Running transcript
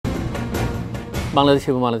বাংলাদেশ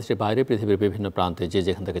এবং বাংলাদেশের বাইরে পৃথিবীর বিভিন্ন প্রান্তে যে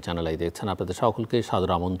যেখান থেকে চ্যানেল আই দেখছেন আপনাদের সকলকে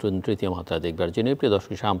সাদর আমন্ত্রণ তৃতীয় মাত্রা দেখবার জন্য। প্রিয়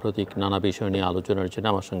দর্শক, সাম্প্রতিক নানা বিষয় নিয়ে আলোচনার জন্য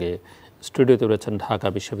আমার সঙ্গে স্টুডিওতে রয়েছেন ঢাকা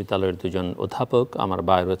বিশ্ববিদ্যালয়ের দুজন অধ্যাপক। আমার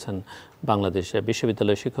বাইরে রয়েছেন বাংলাদেশ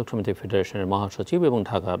বিশ্ববিদ্যালয় শিক্ষক সমিতি ফেডারেশনের মহাসচিব এবং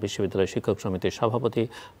ঢাকা বিশ্ববিদ্যালয় শিক্ষক সমিতির সভাপতি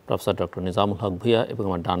প্রফেসর ডক্টর নিজামুল হক ভূঁইয়া, এবং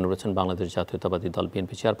আমার ডান রয়েছেন বাংলাদেশ জাতীয়তাবাদী দল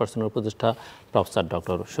বিএনপি চেয়ারপারসনের উপদেষ্টা প্রফেসর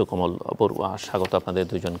ডক্টর সুকোমল বড়ুয়া। স্বাগত আপনাদের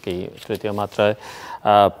দুজনকেই তৃতীয় মাত্রায়।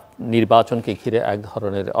 নির্বাচনকে ঘিরে এক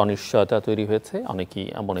ধরনের অনিশ্চয়তা তৈরি হয়েছে, অনেকেই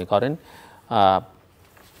মনে করেন।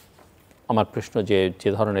 আমার প্রশ্ন, যে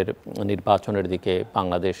ধরনের নির্বাচনের দিকে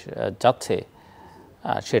বাংলাদেশ যাচ্ছে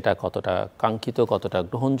সেটা কতটা কাঙ্ক্ষিত, কতটা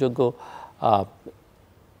গ্রহণযোগ্য,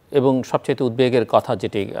 এবং সবচেয়ে উদ্বেগের কথা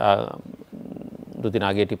যেটি দুদিন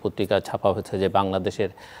আগে এটি পত্রিকায় ছাপা হয়েছে যে বাংলাদেশের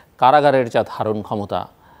কারাগারের যা ধারণ ক্ষমতা,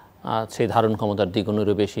 সেই ধারণ ক্ষমতার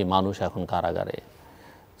দ্বিগুণেরও বেশি মানুষ এখন কারাগারে।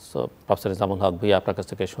 সো প্রফেসর নিজামুল হক ভূঁইয়া, আপনার কাছ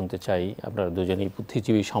থেকে শুনতে চাই, আপনারা দুজনেই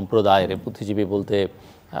বুদ্ধিজীবী সম্প্রদায়ের, বুদ্ধিজীবী বলতে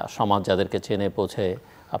সমাজ যাদেরকে চেনে পৌঁছে,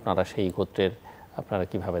 আপনারা সেই গোত্রের, আপনারা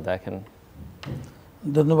কিভাবে দেখেন?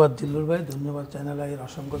 ধন্যবাদ জিল্লুর ভাই, ধন্যবাদ চ্যানেল আইয়ের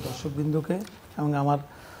অসংখ্য দর্শকবৃন্দকে এবং আমার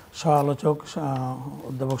সহ আলোচক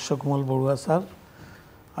অধ্যাপক সুকোমল বড়ুয়া স্যার।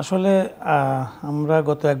 আসলে আমরা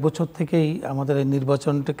গত এক বছর থেকেই আমাদের এই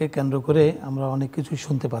নির্বাচনটাকে কেন্দ্র করে আমরা অনেক কিছুই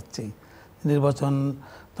শুনতে পাচ্ছি। নির্বাচন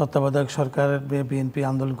তত্ত্বাবধায়ক সরকারের বিএনপি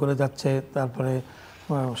আন্দোলন করে যাচ্ছে, তারপরে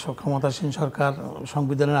ক্ষমতাসীন সরকার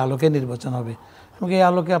সংবিধানের আলোকে নির্বাচন হবে, এবং এই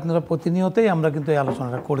আলোকে আপনারা প্রতিনিয়তই আমরা কিন্তু এই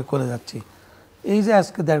আলোচনাটা করে যাচ্ছি। এই যে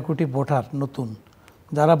আজকে 1.5 কোটি ভোটার নতুন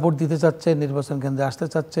যারা ভোট দিতে চাচ্ছে, নির্বাচন কেন্দ্রে আসতে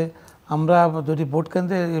চাচ্ছে, আমরা যদি ভোট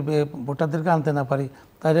কেন্দ্রে ভোটারদেরকে আনতে না পারি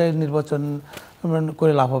তাহলে নির্বাচন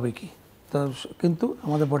করে লাভ হবে কি? তো কিন্তু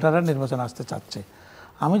আমাদের ভোটাররা নির্বাচন আসতে চাচ্ছে।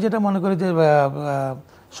 আমি যেটা মনে করি যে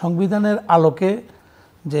সংবিধানের আলোকে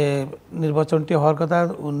যে নির্বাচনটি হওয়ার কথা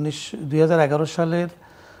 2011 সালের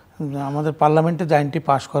আমাদের পার্লামেন্টে যে আইনটি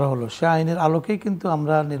পাশ করা হলো, সে আইনের আলোকেই কিন্তু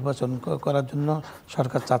আমরা নির্বাচন করার জন্য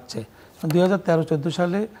সরকার চাচ্ছে। 2013-14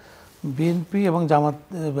 সালে বিএনপি এবং জামাত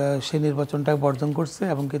সেই নির্বাচনটা বর্জন করছে,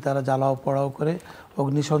 এবং কি তারা জ্বালাও পড়াও করে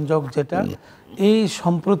অগ্নিসংযোগ, যেটা এই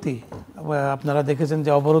সম্প্রতি আপনারা দেখেছেন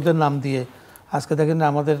যে অবরোধের নাম দিয়ে আজকে দেখেন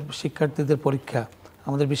আমাদের শিক্ষার্থীদের পরীক্ষা,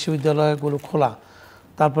 আমাদের বিশ্ববিদ্যালয়গুলো খোলা,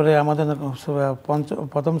 তারপরে আমাদের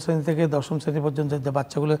প্রথম শ্রেণী থেকে 10ম শ্রেণী পর্যন্ত যে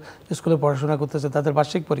বাচ্চাগুলো স্কুলে পড়াশোনা করতেছে তাদের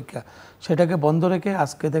বার্ষিক পরীক্ষা, সেটাকে বন্ধ রেখে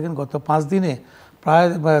আজকে দেখেন গত 5 দিনে প্রায়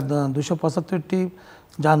 275টি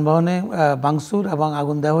যানবাহনে ভাঙচুর এবং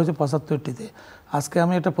আগুন দেওয়া হয়েছে 75টিতে। আজকে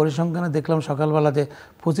আমি একটা পরিসংখ্যানে দেখলাম সকালবেলা যে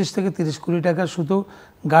 25 থেকে 30 কোটি টাকা শুধু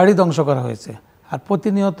গাড়ি ধ্বংস করা হয়েছে। আর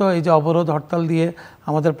প্রতিনিয়ত এই যে অবরোধ হরতাল দিয়ে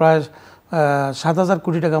আমাদের প্রায় 7,000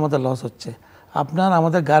 কোটি টাকা আমাদের লস হচ্ছে। আপনার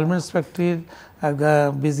আমাদের গার্মেন্টস ফ্যাক্টরির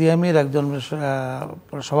বিজিএমির একজন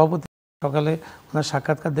সভাপতি, সকালে ওনার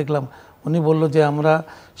সাক্ষাৎকার দেখলাম, উনি বলল যে আমরা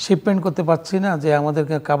শিপমেন্ট করতে পারছি না, যে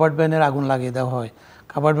আমাদেরকে কাভার্ড ভ্যানের আগুন লাগিয়ে দেওয়া হয়,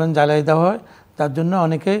 কাভার্ড ভ্যান জ্বালিয়ে দেওয়া হয়, তার জন্য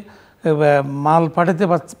অনেকে মাল পাঠাতে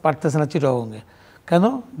পারতেছে না চিটাগংয়ে। কেন?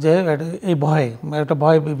 যে এই ভয়ে, একটা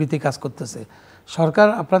ভয় ভীতি কাজ করতেছে। সরকার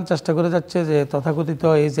আপ্রাণ চেষ্টা করে যাচ্ছে যে তথাকথিত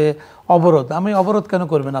এই যে অবরোধ, আমি অবরোধ কেন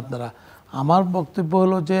করবেন আপনারা? আমার বক্তব্য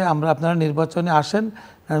হলো যে আপনারা নির্বাচনে আসেন,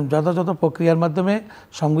 যথাযথ প্রক্রিয়ার মাধ্যমে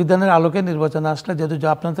সংবিধানের আলোকে নির্বাচনে আসলে যদি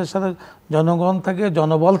আপনাদের সাথে জনগণ থাকে,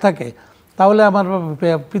 জনবল থাকে, তাহলে আমার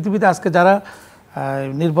পৃথিবীতে আজকে যারা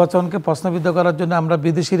নির্বাচনকে প্রশ্নবিদ্ধ করার জন্য আমরা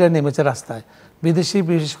বিদেশিরা নেমেছে রাস্তায়, বিদেশি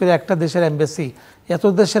বিশেষ করে একটা দেশের এমবেসি, এত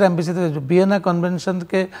দেশের এমবেসিতে ভিয়েনা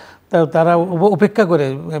কনভেনশনকে তারা উপেক্ষা করে,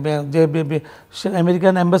 যে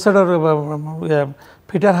আমেরিকান অ্যাম্বাসেডর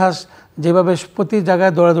পিটার হাস যেভাবে প্রতি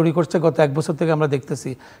জায়গায় দৌড়াদৌড়ি করছে গত 1 বছর থেকে আমরা দেখতেছি,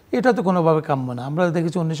 এটা তো কোনোভাবে কাম্য না। আমরা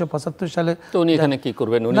দেখেছি 1975 সালে উনি এখানে কি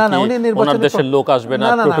করবেন? উনি ওনার দেশের লোক আসবে না,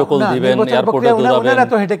 প্রটোকল দিবেন, এয়ারপোর্টে দৌড়াবেন। ওনারা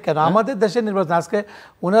তো হেডেক কেন? আমাদের দেশের নির্বাচন, আজকে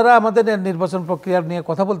ওনারা আমাদের নির্বাচন প্রক্রিয়া নিয়ে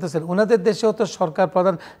কথা বলতেছেন। ওনাদের দেশেও তো সরকার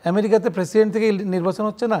প্রধান, আমেরিকাতে প্রেসিডেন্ট থেকে নির্বাচন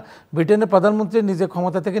হচ্ছে না, ব্রিটেনের প্রধানমন্ত্রী নিজে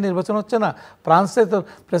ক্ষমতা থেকে নির্বাচন হচ্ছে না, ফ্রান্সে তো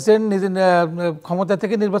প্রেসিডেন্ট নিজে ক্ষমতা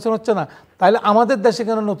থেকে নির্বাচন হচ্ছে না, তাহলে আমাদের দেশে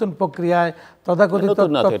কেন নতুন প্রক্রিয়ায় তথাকথিত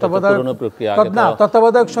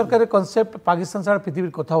তত্ত্বাবধায়ক সরকারের কনসেপ্ট পাকিস্তান ছাড়া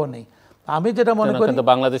পৃথিবীর কোথাও নেই। আমি যেটা মনে করি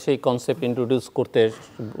বাংলাদেশে এই কনসেপ্ট ইন্ট্রোডিউস করতে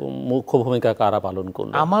মুখ্য ভূমিকা কারা পালন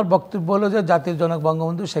করলো? আমার বক্তব্য হলো যে জাতির জনক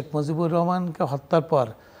বঙ্গবন্ধু শেখ মুজিবুর রহমানকে হত্যার পর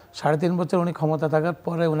 3.5 বছর উনি ক্ষমতা থাকার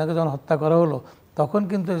পরে ওনাকে যখন হত্যা করা হলো, তখন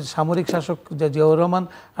কিন্তু সামরিক শাসক যে জিয়াউর রহমান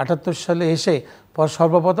 78 সালে এসে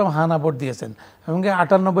সর্বপ্রথম হানা ভোট দিয়েছেন, এবং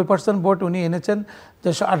 98% ভোট উনি এনেছেন, যে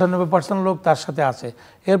 98% লোক তার সাথে আছে।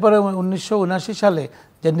 এরপরে 1979 সালে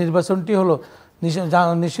যে নির্বাচনটি হলো,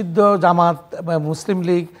 নিষিদ্ধ জামাত, মুসলিম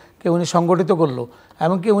লীগ কে উনি সংগঠিত করলো,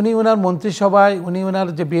 এমনকি উনি ওনার মন্ত্রিসভায় উনি ওনার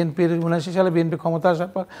যে বিএনপির 79 সালে বিএনপি ক্ষমতা আসার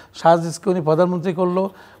পর 𝗙াশিসকে উনি প্রধানমন্ত্রী করলো,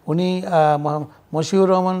 উনি মশিউর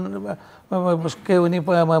রহমান কে উনি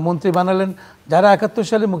মন্ত্রী বানালেন, যারা 71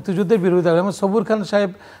 সালে মুক্তিযুদ্ধের বিরোধিতা করেন। এবং সবুর খান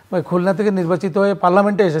সাহেব খুলনা থেকে নির্বাচিত হয়ে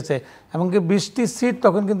পার্লামেন্টে এসেছে, এমনকি 20টি সিট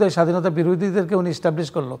তখন কিন্তু এই স্বাধীনতা বিরোধীদেরকে উনি এস্টাবলিশ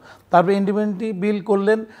করলো। তারপরে ইন্ডিপেন্ডেন্ট বিল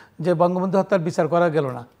করলেন যে বঙ্গবন্ধু হত্যার বিচার করা গেল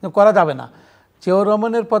না, করা যাবে না। জিয়াউর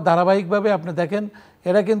রহমানের পর ধারাবাহিকভাবে আপনি দেখেন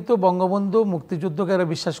এরা কিন্তু বঙ্গবন্ধু মুক্তিযুদ্ধকে এরা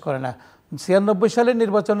বিশ্বাস করে না। 96 সালের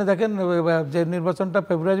নির্বাচনে দেখেন যে নির্বাচনটা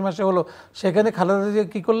ফেব্রুয়ারি মাসে হলো, সেখানে খালেদা জিয়া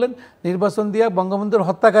কী করলেন, নির্বাচন দিয়ে বঙ্গবন্ধুর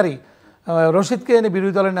হত্যাকারী রশিদকে এনে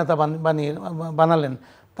বিরোধী দলের নেতা বানালেন।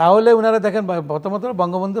 তাহলে ওনারা দেখেন প্রথমত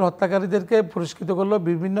বঙ্গবন্ধুর হত্যাকারীদেরকে পুরস্কৃত করলো,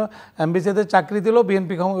 বিভিন্ন এমবিসিতে চাকরি দিল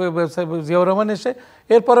বিএনপি জিয়াউর রহমান এসে।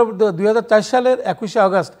 এরপরে 2004 সালের 21শে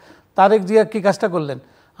আগস্ট তারেক জিয়া কী কাজটা করলেন,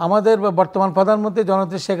 আমাদের বর্তমান প্রধানমন্ত্রী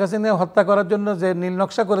জননেত্রী শেখ হাসিনা হত্যা করার জন্য যে নীল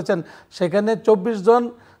নকশা করেছেন, সেখানে 24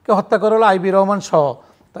 জনকে হত্যা করা হলো আইবি রহমান সহ।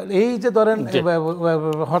 এই যে ধরেন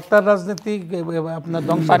হত্যার রাজনীতি, আপনার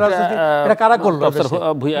ধ্বংসের রাজনীতি, এটা কারা করলো?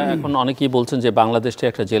 ভুইয়া, এখন অনেকেই বলছেন যে বাংলাদেশটা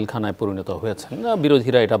একটা জেলখানায় পরিণত হয়েছে,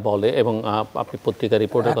 বিরোধীরা এটা বলে, এবং আপনি পত্রিকা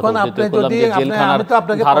রিপোর্টের কথা বলতে বললাম যে জেলখানার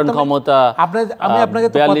ধারণ ক্ষমতা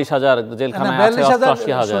 42,000, জেলখানায় আছে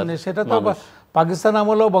 88,000। সেটা তো পাকিস্তান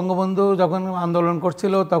আমলেও বঙ্গবন্ধু যখন আন্দোলন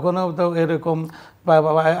করছিল তখনও তো এরকম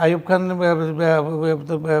আইয়ুব খান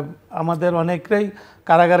আমাদের অনেকটাই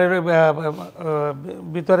কারাগারের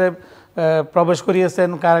ভিতরে প্রবেশ করিয়েছেন,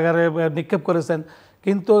 কারাগারে নিক্ষেপ করেছেন,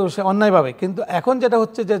 কিন্তু সে অন্যায়ভাবে। কিন্তু এখন যেটা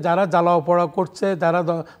হচ্ছে যে যারা জ্বালাও পোড়াও করছে, যারা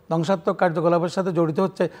ধ্বংসাত্মক কার্যকলাপের সাথে জড়িত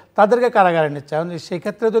হচ্ছে, তাদেরকে কারাগারে নিচ্ছে। এখন সেই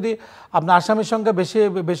ক্ষেত্রে যদি আপনার আসামির সংখ্যা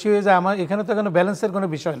বেশি হয়ে যায়, আমার এখানে তো কোনো ব্যালেন্সের কোনো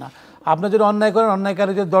বিষয় না। আপনি যদি অন্যায় করেন,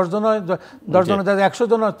 অন্যায়কারী যদি 10 জন হয়, 10 জন যদি 100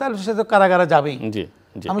 জন হয়, তাহলে সে তো কারাগারে যাবেই।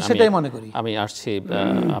 আমি সেটাই মনে করি। আমি আসছি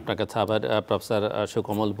আপনার কাছে আবার। প্রফেসর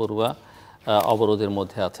সুকোমল বড়ুয়া, অবরোধের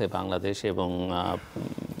মধ্যে আছে বাংলাদেশ, এবং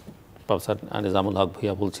প্রফেসর নিজামুল হক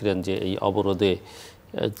ভূঁইয়া বলছিলেন যে এই অবরোধে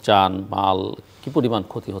যান মাল কী পরিমাণ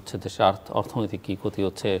ক্ষতি হচ্ছে, দেশের অর্থনৈতিক কী ক্ষতি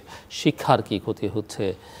হচ্ছে, শিক্ষার কী ক্ষতি হচ্ছে।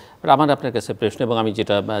 আমার আপনার কাছে প্রশ্ন, এবং আমি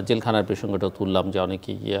যেটা জেলখানার প্রসঙ্গটা তুললাম, যে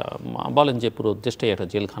অনেকেই বলেন যে পুরো দেশটাই একটা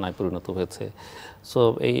জেলখানায় পরিণত হয়েছে। সো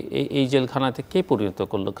এই জেলখানাতে কে পরিণত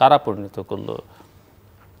করলো, কারা পরিণত করলো?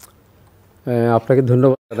 আপনাকে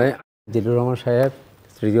ধন্যবাদ জানাই। জিল্লুর রহমান সাহেব,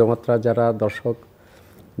 তৃতীয় মাত্রা যারা দর্শক,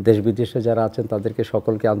 দেশ বিদেশে যারা আছেন, তাদেরকে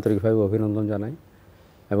সকলকে আন্তরিকভাবে অভিনন্দন জানাই,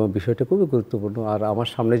 এবং বিষয়টা খুবই গুরুত্বপূর্ণ। আর আমার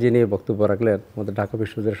সামনে যিনি বক্তব্য রাখলেন, আমাদের ঢাকা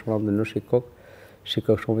বিশ্ববিদ্যালয়ের স্বনামধন্য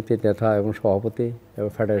শিক্ষক সমিতির নেতা এবং সভাপতি এবং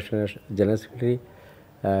ফেডারেশনের general secretary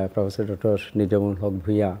professor doctor Nizamul হক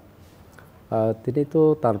ভূঁইয়া, তিনি তো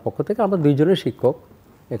তার পক্ষ থেকে আমরা দুইজনের শিক্ষক,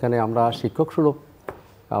 এখানে আমরা শিক্ষক সুলভ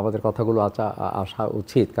আমাদের কথাগুলো আসা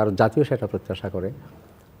উচিত, কারণ জাতীয় সেটা প্রত্যাশা করে।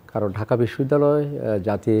 কারণ ঢাকা বিশ্ববিদ্যালয়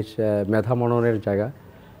জাতির মেধা মননের জায়গা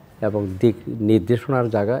এবং দিক নির্দেশনার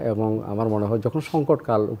জায়গা, এবং আমার মনে হয় যখন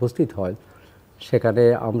সংকটকাল উপস্থিত হয়, সেখানে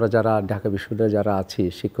আমরা যারা ঢাকা বিশ্ববিদ্যালয়ে যারা আছি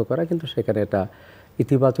শিক্ষকরা, কিন্তু সেখানে একটা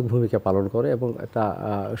ইতিবাচক ভূমিকা পালন করে, এবং একটা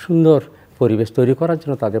সুন্দর পরিবেশ তৈরি করার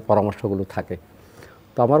জন্য তাদের পরামর্শগুলো থাকে।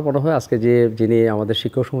 তো আমার মনে হয় আজকে যিনি আমাদের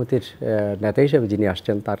শিক্ষক সমিতির নেতা হিসেবে যিনি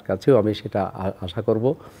আসছেন, তার কাছেও আমি সেটা আশা করব।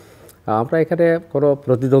 আমরা এখানে কোনো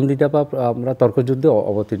প্রতিদ্বন্দ্বিতা বা আমরা তর্কযুদ্ধে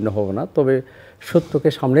অবতীর্ণ হব না, তবে সত্যকে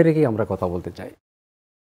সামনে রেখেই আমরা কথা বলতে চাই।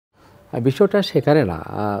 বিষয়টা সেখানে না,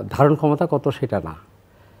 ধারণ ক্ষমতা কত সেটা না।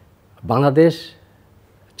 বাংলাদেশ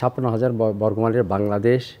 56,000 বর্গমাইলের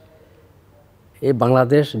বাংলাদেশ, এই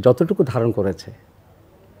বাংলাদেশ যতটুকু ধারণ করেছে,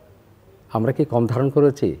 আমরা কি কম ধারণ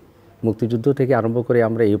করেছি? মুক্তিযুদ্ধ থেকে আরম্ভ করে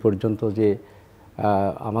আমরা এই পর্যন্ত যে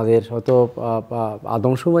আমাদের হয়তো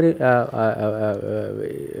আদমশুমারি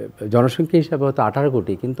জনসংখ্যা হিসাবে হয়তো 18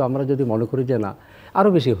 কোটি, কিন্তু আমরা যদি মনে করি যে না, আরও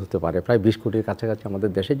বেশি হতে পারে, প্রায় 20 কোটির কাছাকাছি আমাদের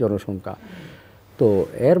দেশের জনসংখ্যা। তো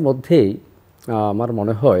এর মধ্যেই আমার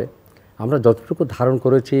মনে হয় আমরা যতটুকু ধারণ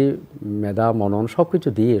করেছি, মেধা মনন সব কিছু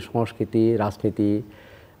দিয়ে, সংস্কৃতি রাজনীতি,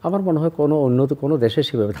 আমার মনে হয় কোনো উন্নত কোনো দেশে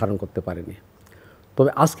সেভাবে ধারণ করতে পারেনি।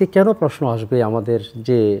 তবে আজকে কেন প্রশ্ন আসবে আমাদের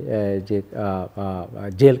যে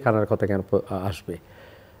জেলখানার কথা কেন আসবে?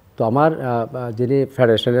 তো আমার যিনি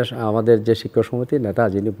ফেডারেশনের আমাদের যে শিক্ষক সমিতির নেতা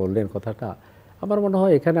যিনি বললেন কথাটা, আমার মনে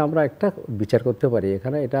হয় এখানে আমরা একটা বিচার করতে পারি।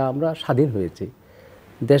 এখানে এটা আমরা স্বাধীন হয়েছি,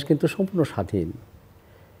 দেশ কিন্তু সম্পূর্ণ স্বাধীন।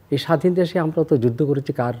 এই স্বাধীন দেশে আমরা তো যুদ্ধ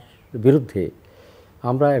করেছি কার বিরুদ্ধে?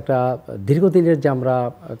 আমরা একটা দীর্ঘদিনের যে আমরা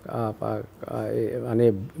মানে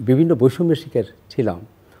বিভিন্ন বৈষম্যের শিকার ছিলাম,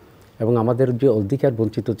 এবং আমাদের যে অধিকার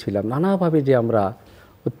বঞ্চিত ছিলাম নানাভাবে, যে আমরা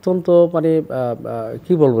অত্যন্ত মানে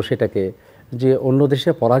কি বলবো সেটাকে, যে অন্য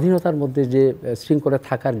দেশের পরাধীনতার মধ্যে যে শৃঙ্খলে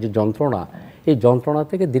থাকার যে যন্ত্রণা, এই যন্ত্রণা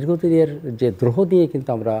থেকে দীর্ঘদিনের যে দ্রোহ দিয়ে কিন্তু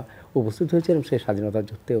আমরা উপস্থিত হয়েছিলাম সেই স্বাধীনতা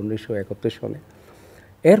যুদ্ধে 1971 সনে।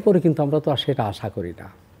 এরপরে কিন্তু আমরা তো আর সেটা আশা করি না।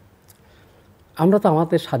 আমরা তো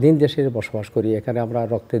আমাদের স্বাধীন দেশে বসবাস করি, এখানে আমরা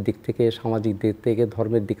রক্তের দিক থেকে, সামাজিক দিক থেকে,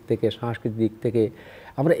 ধর্মের দিক থেকে, সাংস্কৃতিক দিক থেকে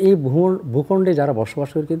আমরা এই ভূখণ্ডে যারা বসবাস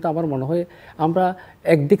করি, কিন্তু আমার মনে হয় আমরা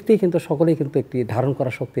একদিক থেকে কিন্তু সকলেই কিন্তু একটি ধারণ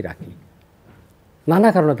করার শক্তি রাখি, নানা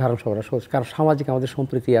কারণে ধারণ করার শক্তি, কারণ সামাজিক আমাদের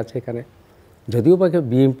সম্প্রীতি আছে এখানে। যদিও বা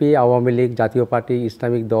বিএনপি, আওয়ামী লীগ, জাতীয় পার্টি,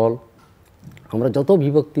 ইসলামিক দল, আমরা যত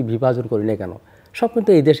বিভাজন করি না কেন, সব কিন্তু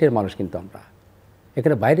এই দেশের মানুষ, কিন্তু আমরা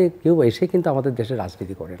এখানে বাইরে কেউ এসে কিন্তু আমাদের দেশের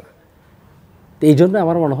রাজনীতি করে না। তো এই জন্য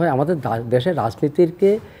আমার মনে হয় আমাদের দেশের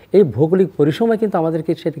রাজনীতিকে এই ভৌগোলিক পরিসময় কিন্তু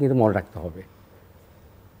আমাদেরকে সেটা কিন্তু মনে রাখতে হবে।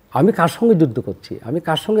 আমি কার সঙ্গে যুদ্ধ করছি, আমি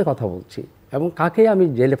কার সঙ্গে কথা বলছি এবং কাকে আমি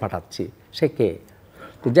জেলে পাঠাচ্ছি, সে কে।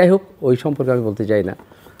 তো যাই হোক, ওই সম্পর্কে আমি বলতে চাই না।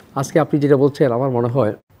 আজকে আপনি যেটা বলছেন, আমার মনে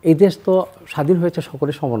হয় এই দেশ তো স্বাধীন হয়েছে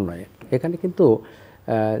সকলের সমন্বয়ে। এখানে কিন্তু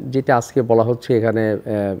যেটা আজকে বলা হচ্ছে, এখানে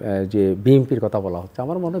যে বিএনপির কথা বলা হচ্ছে,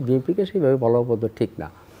 আমার মনে হয় বিএনপিকে সেইভাবে বলা বোধ ঠিক না।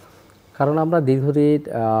 কারণ আমরা দীর্ঘদিন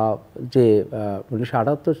যে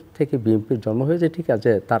 1978 থেকে বিএনপির জন্ম হয়েছে, ঠিক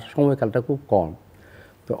আছে, তার সময়কালটা খুব কম।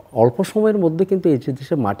 তো অল্প সময়ের মধ্যে কিন্তু এই যে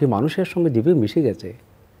দেশের মাটি মানুষের সঙ্গে যেভাবে মিশে গেছে,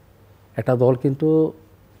 একটা দল কিন্তু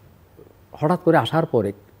হঠাৎ করে আসার পরে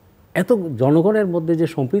এত জনগণের মধ্যে যে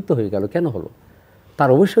সম্পৃক্ত হয়ে গেল, কেন হলো? তার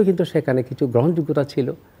অবশ্যই কিন্তু সেখানে কিছু গ্রহণযোগ্যতা ছিল,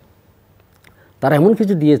 তারা এমন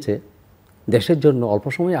কিছু দিয়েছে দেশের জন্য, অল্প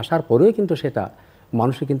সময় আসার পরেও কিন্তু সেটা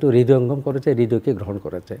মানুষে কিন্তু হৃদয়ঙ্গম করেছে, হৃদয়কে গ্রহণ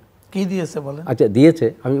করেছে। কি দিয়েছে বলেন? আচ্ছা, দিয়েছে,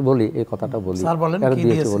 আমি বলি এই কথাটা বলি, কেন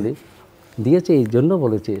দিয়েছে বলি। দিয়েছে এই জন্য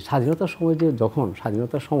বলেছি, স্বাধীনতার সময় যে, যখন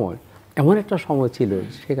স্বাধীনতার সময় এমন একটা সময় ছিল,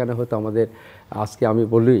 সেখানে হয়তো আমাদের, আজকে আমি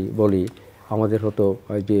বলি আমাদের হতো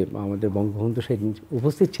যে আমাদের বঙ্গবন্ধু সেদিন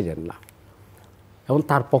উপস্থিত ছিলেন না, এবং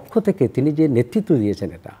তার পক্ষ থেকে তিনি যে নেতৃত্ব দিয়েছেন,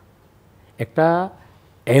 এটা একটা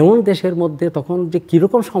এমন দেশের মধ্যে তখন যে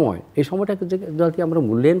কীরকম সময়, এই সময়টাকে যদি আমরা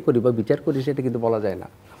মূল্যায়ন করি বা বিচার করি, সেটা কিন্তু বলা যায় না।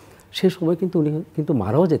 সেই সময় কিন্তু উনি কিন্তু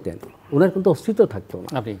মারাও যেতেন, ওনার কিন্তু অস্তিত্ব থাকতো না।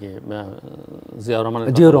 আপনি কি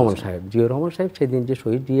জিয়াউর রহমান সাহেব সেদিন যে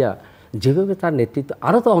শহীদ জিয়া, যেভাবে তার নেতৃত্ব,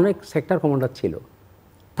 আরও তো অনেক সেক্টর কমান্ডার ছিল,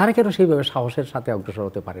 তারা কেন সেইভাবে সাহসের সাথে অগ্রসর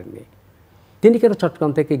হতে পারেননি? তিনি কেন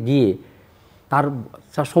চট্টগ্রাম থেকে গিয়ে, তার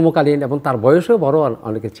সমকালীন এবং তার বয়সেও বড়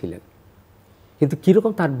অনেকে ছিলেন, কিন্তু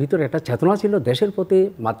কীরকম তার ভিতরে একটা চেতনা ছিল দেশের প্রতি,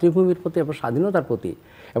 মাতৃভূমির প্রতি এবং স্বাধীনতার প্রতি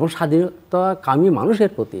এবং স্বাধীনতাকামী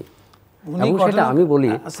মানুষের প্রতি। সেটা আমি বলি,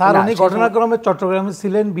 স্যার উনি ঘটনাক্রমে চট্টগ্রামে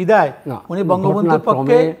ছিলেন বিদায় উনি বঙ্গবন্ধুর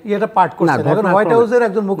পক্ষে এটা পাঠ করছেন। এখন হোয়াইট হাউসের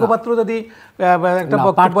একজন মুখপাত্র যদি একটা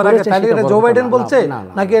বক্তব্য রাখে, তাহলে এটা জো বাইডেন বলছে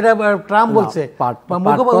নাকি এটা ট্রাম্প বলছে?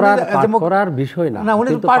 করার বিষয় না, না, উনি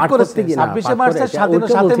পাঠ করেছেন 26 মার্চে,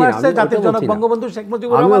 7 মার্চে জাতির জনক বঙ্গবন্ধু শেখ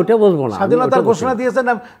মুজিবুর রহমান, আমি ওটা বলবো না, স্বাধীনতার ঘোষণা দিয়েছেন।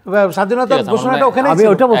 স্বাধীনতার ঘোষণাটা ওখানে, আমি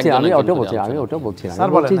ওটা বলছি, আমি ওটা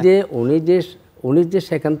বলছি যে উনি যে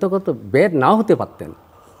সেখান্তগত বের নাও হতে পারতেন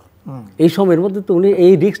এই সময়ের মধ্যে, তো উনি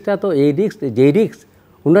এই রিস্কটা, তো এই রিস্ক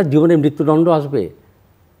ওনার জীবনে মৃত্যুদণ্ড আসবে,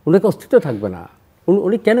 ওনাকে অস্তিত্ব থাকবে না,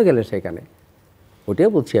 উনি কেন গেলেন সেখানে? ওটাই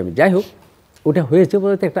বলছি আমি। যাই হোক, ওটা হয়েছে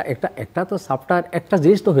বলতে একটা তো সাপটার একটা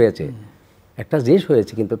জিনিস তো হয়েছে,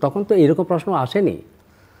 কিন্তু তখন তো এরকম প্রশ্ন আসেনি।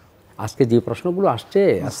 আজকে যে প্রশ্নগুলো আসছে,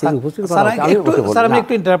 আমি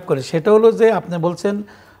একটু ইন্টারাপ্ট করি। সেটা হলো যে আপনি বলছেন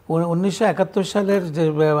 1971 সালের যে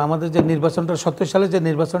আমাদের যে নির্বাচনটা, 70 সালের যে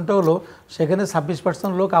নির্বাচনটা হলো, সেখানে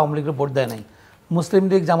 26% লোক আওয়ামী লীগের ভোট দেয় নাই, মুসলিম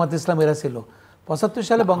লীগ, জামাত ইসলাম এরা ছিল। 75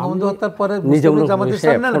 সালে বঙ্গবন্ধু হত্যার পরে মুসলিম লীগ, জামাত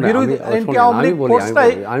ইসলাম বিরোধী আওয়ামী লীগ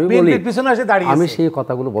ফোর্সটাই বিএনপির পিছনে এসে দাঁড়িয়েছে। আমি সেই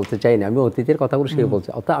কথাগুলো বলতে চাই না, আমি অতীতের কথাগুলো সেই বলছি,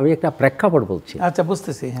 অর্থাৎ আমি একটা প্রেক্ষাপট বলছি। আচ্ছা,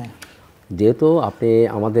 বুঝতেছি। হ্যাঁ, যেহেতু আপনি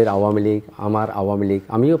আমাদের আওয়ামী লীগ, আমার আওয়ামী লীগ,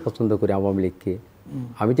 আমিও পছন্দ করি আওয়ামী লীগকে,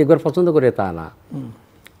 আমি তো একবার পছন্দ করি তা না।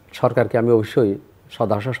 সরকারকে আমি অবশ্যই,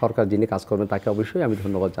 সদাশা সরকার যিনি কাজ করবেন তাকে অবশ্যই আমি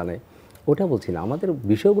ধন্যবাদ জানাই, ওটা বলছি না। আমাদের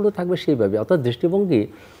বিষয়গুলো থাকবে সেইভাবে, অর্থাৎ দৃষ্টিভঙ্গি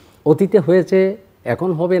অতীতে হয়েছে, এখন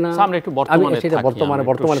হবে না।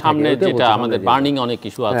 বর্তমানে সামনে যেটা আমাদের বার্নিং অনেক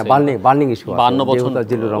ইস্যু আছে, বার্নিং ইস্যু 52 বছর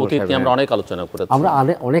অতীতে আমরা অনেক আলোচনা করেছি,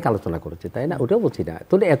 অনেক আলোচনা করেছি, তাই না? ওটাও বলছি না।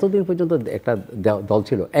 তাহলে এতদিন পর্যন্ত একটা দল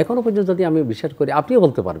ছিল, এখনো পর্যন্ত যদি আমি বিশ্বাস করি, আপনিও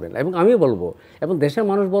বলতে পারবেন এবং আমিও বলবো এবং দেশের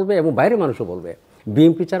মানুষ বলবে এবং বাইরের মানুষও বলবে,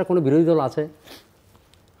 বিএনপি ছাড়া কোনো বিরোধী দল আছে?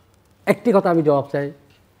 একটি কথা আমি জবাব চাই,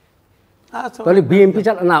 তাহলে বিএনপি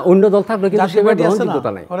ছাড়া না অন্য দল থাকলে কিন্তু সেভাবে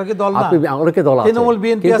গ্রহণযোগ্যতা নাই। ওরকে দল আছে,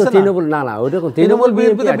 তৃণমূল না, ওইরকম তৃণমূল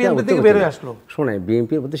বিএনপি থেকে বের হয়ে আসলো। শোনে,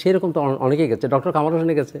 বিএনপির মধ্যে সেরকম তো অনেকেই গেছে, ডক্টর কামাল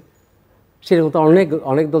হোসেন গেছে, সেরকম তো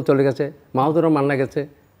অনেক দল চলে গেছে, মাহমুদুর রহমান মান্না গেছে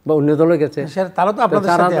বা অন্য দলে গেছে,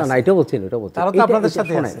 না, এটাও বলছি না,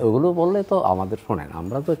 ওগুলো বললে তো আমাদের, শোনেন,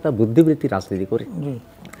 আমরা তো একটা বুদ্ধিবৃত্তি রাজনীতি করি,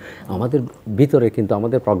 আমাদের ভিতরে কিন্তু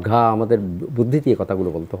আমাদের প্রজ্ঞা, আমাদের বুদ্ধি দিয়ে কথাগুলো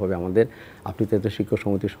বলতে হবে আমাদের। আপনি তো শিক্ষক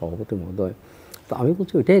সমিতির সভাপতি মহোদয়, তো আমি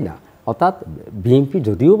বলছি ওইটাই না। অর্থাৎ বিএনপি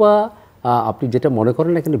যদিও বা আপনি যেটা মনে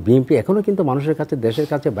করেন না, কিন্তু বিএনপি এখনও কিন্তু মানুষের কাছে, দেশের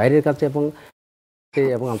কাছে, বাইরের কাছে এবং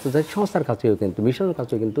এবং আন্তর্জাতিক সংস্থার কাছেও কিন্তু মিশনের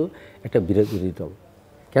কাছেও কিন্তু একটা বিরোধী দল।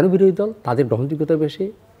 কেন বিরোধী দল? তাদের গ্রহণযোগ্যতা বেশি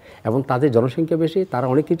এবং তাদের জনসংখ্যা বেশি, তারা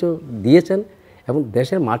অনেক কিছু দিয়েছেন এবং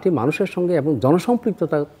দেশের মাটি মানুষের সঙ্গে এবং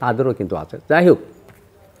জনসম্পৃক্ততা তাদেরও কিন্তু আছে। যাই হোক,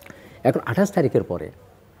 এখন 28 তারিখের পরে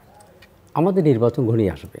আমাদের নির্বাচন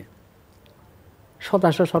ঘনিয়ে আসবে।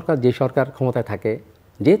 সদাশয় সরকার, যে সরকার ক্ষমতায় থাকে,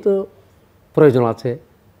 যেহেতু প্রয়োজন আছে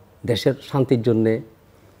দেশের শান্তির জন্যে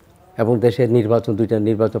এবং দেশের নির্বাচন, দুইটা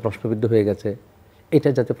নির্বাচন প্রশ্নবিদ্ধ হয়ে গেছে, এটা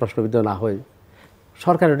যাতে প্রশ্নবিদ্ধ না হয়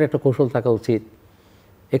সরকারের একটা কৌশল থাকা উচিত।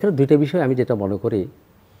 এখানে দুইটা বিষয় আমি যেটা মনে করি,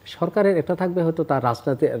 সরকারের একটা থাকবে হয়তো তার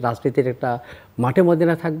রাজনীতির একটা মাঠে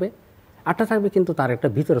ময়দানে থাকবে, আরটা থাকবে কিন্তু তার একটা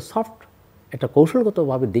ভিতরে সফট একটা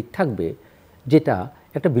কৌশলগতভাবে দিক থাকবে, যেটা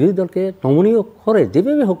একটা বিরোধী দলকে নমনীয় করে,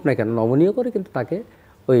 যেভাবে হোক না কেন নমনীয় করে কিন্তু তাকে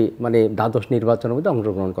ওই মানে দ্বাদশ নির্বাচনের মধ্যে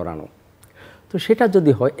অংশগ্রহণ করানো। তো সেটা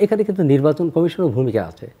যদি হয়, এখানে কিন্তু নির্বাচন কমিশনের ভূমিকা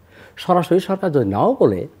আছে। সরাসরি সরকার যদি নাও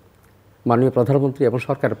বলে, মাননীয় প্রধানমন্ত্রী এবং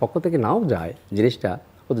সরকারের পক্ষ থেকে নাও যায় জিনিসটা,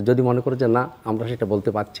 যদি মনে করে যে না আমরা সেটা বলতে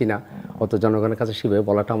পারছি না, অত জনগণের কাছে সেভাবে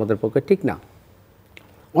বলাটা আমাদের পক্ষে ঠিক না,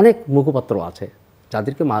 অনেক মুখপাত্র আছে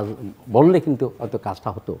যাদেরকে বললে কিন্তু অত কাজটা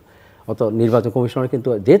হতো। অত নির্বাচন কমিশনার কিন্তু,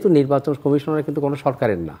 যেহেতু নির্বাচন কমিশনার কিন্তু কোনো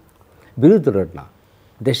সরকারের না, বিরোধী দলের না,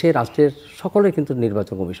 দেশের রাষ্ট্রের সকলের কিন্তু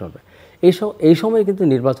নির্বাচন কমিশনার। এই সময় কিন্তু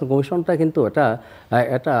নির্বাচন কমিশনটা কিন্তু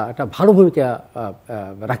একটা ভালো ভূমিকা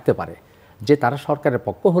রাখতে পারে, যে তারা সরকারের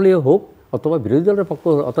পক্ষ হলেও হোক অথবা বিরোধী দলের পক্ষ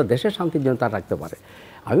অথবা দেশের শান্তির জন্য তারা রাখতে পারে।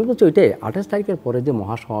 আমি বলছি ওইটাই 28 তারিখের পরে যে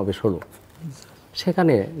মহাসমাবেশ হলো,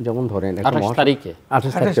 সেখানে যেমন ধরেন 28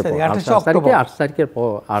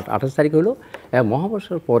 তারিখ হলো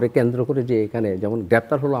মহাসমাবেশের পরে কেন্দ্র করে যে এখানে যেমন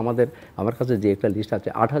গ্রেপ্তার হলো, আমার কাছে যে একটা লিস্ট আছে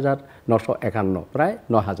 8,951, প্রায়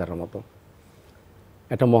 9,000-এর মতো।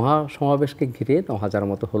 একটা মহাসমাবেশকে ঘিরে 9,000-এর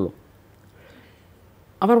মতো হলো।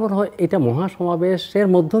 আমার মনে হয় এটা মহাসমাবেশের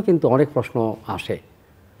মধ্যেও কিন্তু অনেক প্রশ্ন আসে,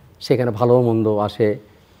 সেখানে ভালো মন্দ আসে,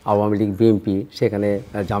 আওয়ামী লীগ, বিএনপি, সেখানে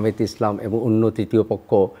জামায়াতে ইসলাম এবং অন্য তৃতীয় পক্ষ,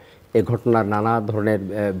 এই ঘটনার নানা ধরনের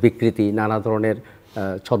বিকৃতি, নানা ধরনের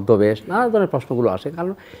ছদ্মবেশ, নানা ধরনের প্রশ্নগুলো আসে।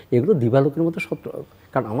 কারণ এগুলো দিবালোকের মতো সত্য।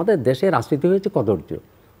 কারণ আমাদের দেশে রাজনীতি হয়েছে কদর্য।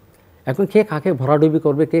 এখন কে কাকে ভরাডুবি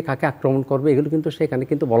করবে, কে কাকে আক্রমণ করবে, এগুলো কিন্তু সেখানে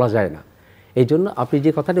কিন্তু বলা যায় না। এই জন্য আপনি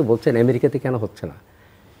যে কথাটি বলছেন আমেরিকাতে কেন হচ্ছে না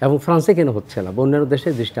এবং ফ্রান্সে কেন হচ্ছে না, অন্যান্য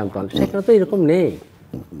দেশের দৃষ্টান্ত আনলে, সেখানে তো এরকম নেই,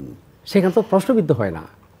 সেখানে তো প্রশ্নবিদ্ধ হয় না,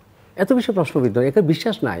 এত বেশি প্রশ্নবিদ্ধ, এখানে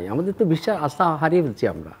বিশ্বাস নাই। আমাদের তো বিশ্বাস, আস্থা হারিয়ে ফেলছি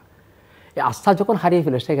আমরা। এই আস্থা যখন হারিয়ে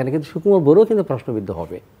ফেলে, সেখানে কিন্তু সুকুমার বড়ও কিন্তু প্রশ্নবিদ্ধ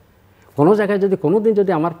হবে। কোনো জায়গায় যদি কোনো দিন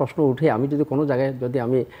যদি আমার প্রশ্ন উঠে, আমি যদি কোনো জায়গায়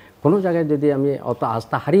যদি আমি অত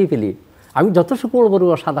আস্থা হারিয়ে ফেলি, আমি যত সুকুমার বড়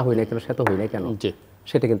সাদা হই না কেন, সে তো হই না কেন,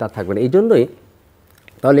 সেটা কিন্তু আর থাকবে না। এই জন্যই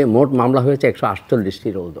তাহলে মোট মামলা হয়েছে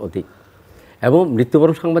 148টির অধিক এবং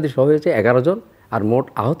মৃত্যুবরণ সাংবাদিক সহ হয়েছে 11 জন, আর মোট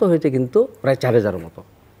আহত হয়েছে কিন্তু প্রায় 4,000-এর মতো।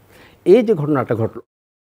 এই যে ঘটনাটা ঘটল,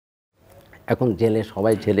 এখন জেলে,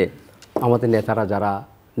 সবাই জেলে, আমাদের নেতারা যারা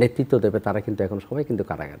নেতৃত্ব দেবে তারা কিন্তু এখন সবাই কিন্তু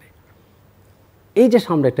কারাগারে। এই যে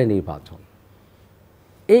সামনে একটা নির্বাচন,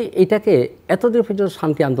 এইটাকে এতদিন পর্যন্ত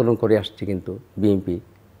শান্তি আন্দোলন করে আসছে কিন্তু বিএনপি,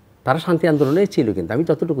 তারা শান্তি আন্দোলনেই ছিল কিন্তু আমি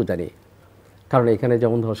যতটুকু জানি। কারণ এখানে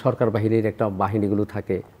যেমন ধর সরকার বাহিনীর একটা বাহিনীগুলো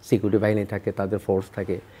থাকে, সিকিউরিটি বাহিনী থাকে, তাদের ফোর্স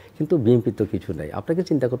থাকে, কিন্তু বিএনপির তো কিছু নেই। আপনাকে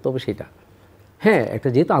চিন্তা করতে হবে সেটা। হ্যাঁ, একটা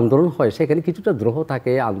যেহেতু আন্দোলন হয়, সেখানে কিছুটা দ্রোহ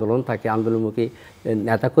থাকে, আন্দোলন থাকে, আন্দোলনমুখী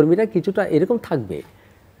নেতাকর্মীরা কিছুটা এরকম থাকবে।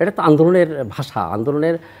 এটা তো আন্দোলনের ভাষা,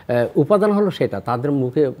 আন্দোলনের উপাদান হলো সেটা। তাদের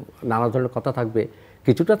মুখে নানা ধরনের কথা থাকবে,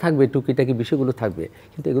 কিছুটা থাকবে, টুকিটাকি বিষয়গুলো থাকবে,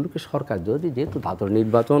 কিন্তু এগুলোকে সরকার যেহেতু দ্বাদশ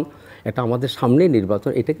নির্বাচন, এটা আমাদের সামনে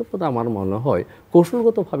নির্বাচন, এটাকে বোধহয় আমার মনে হয়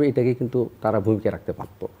কৌশলগতভাবে এটাকে কিন্তু তারা ভূমিকা রাখতে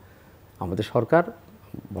পারত। আমাদের সরকার,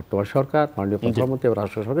 বর্তমান সরকার, মাননীয় প্রধানমন্ত্রী এবং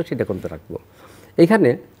রাষ্ট্র সরকার সেটা করতে রাখবো এখানে।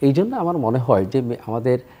 এই জন্য আমার মনে হয় যে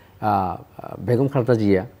আমাদের বেগম খালেদা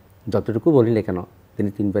জিয়া, যতটুকু বলি না কেন, তিনি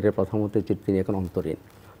 3 বারের প্রধানমন্ত্রী, তিনি এখন অন্তরীণ,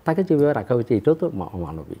 তাকে যেভাবে রাখা হয়েছে এটাও তো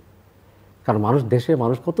মানবিক। কারণ দেশের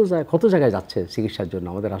মানুষ কত জায়গায় যাচ্ছে চিকিৎসার জন্য,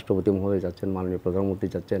 আমাদের রাষ্ট্রপতি মহোদয় যাচ্ছেন, মাননীয় প্রধানমন্ত্রী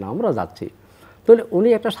যাচ্ছেন, আমরা যাচ্ছি। তাহলে উনি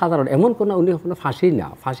একটা সাধারণ, উনি কোনো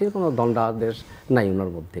ফাঁসির কোনো দণ্ডাদেশ নাই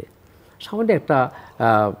ওনার মধ্যে, সামান্য একটা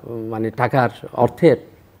মানে টাকার অর্থের,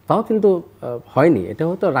 তাও কিন্তু হয়নি। এটা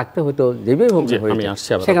হয়তো রাখতে হয়তো যেভাবে হোক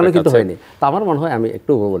সেখানে কিন্তু হয়নি। তা আমার মনে হয়, আমি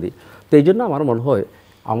একটু বলি, তো এই জন্য আমার মনে হয়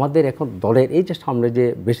আমাদের এখন দলের এই যে সামনে যে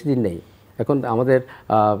বেশি দিন নেই, এখন আমাদের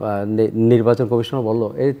নির্বাচন কমিশনার বললো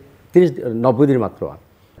এই 90 দিন মাত্র, আর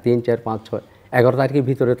 3, 4, 5, 6, 11 তারিখের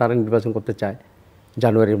ভিতরে তারা নির্বাচন করতে চায়,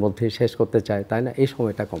 জানুয়ারির মধ্যে শেষ করতে চায়, তাই না? এই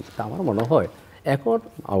সময়টা কম। তা আমার মনে হয় এখন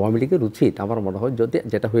আওয়ামী লীগের উচিত, আমার মনে হয় যদি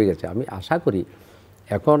যেটা হয়ে গেছে, আমি আশা করি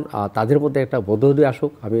এখন তাদের মধ্যে একটা বোধোদয়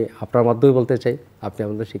আসুক। আমি আপনার মাধ্যমে বলতে চাই, আপনি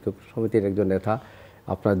আমাদের শিক্ষক সমিতির একজন নেতা,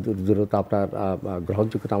 আপনার দূরতা, আপনার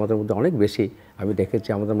গ্রহণযোগ্যতা আমাদের মধ্যে অনেক বেশি। আমি দেখেছি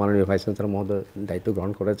আমাদের মাননীয় ভাইস চ্যান্সেলর মহোদয় দায়িত্ব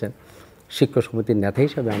গ্রহণ করেছেন, শিক্ষক সমিতির নেতা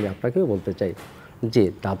হিসাবে আমি আপনাকেও বলতে চাই যে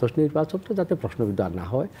দ্বাদশ নির্বাচনটা যাতে প্রশ্নবিদ্ধ আর না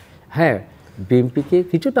হয়। হ্যাঁ, বিএনপিকে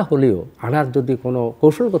কিছুটা হলেও আনার যদি কোনো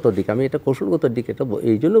কৌশলগত দিক, আমি এটা কৌশলগত দিক এটা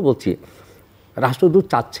এই জন্য বলছি, রাষ্ট্রদূত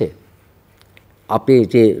চাচ্ছে আপনি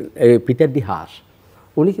যে পিটার ডি হাস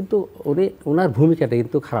উনি কিন্তু ওনার ভূমিকাটা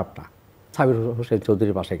কিন্তু খারাপ না। সাবির হোসেন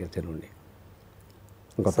চৌধুরীর বাসায় গেছেন উনি।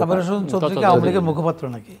 সাবির হোসেন চৌধুরী আওয়ামী লীগের মুখপাত্র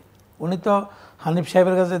নাকি? উনি তো হানিফ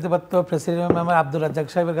সাহেবের কাছে যেতে পারতো, প্রেসিডেন্ট মেম্বার আব্দুল রাজ্জাক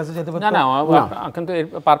সাহেবের কাছে যেতে পারতো। না কিন্তু এর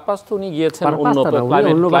পারপাস তো উনি গিয়েছেন অন্য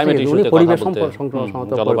ক্লাইমেট ইস্যুতে কথা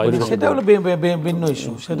বলতে। সেটা হলো ভিন্ন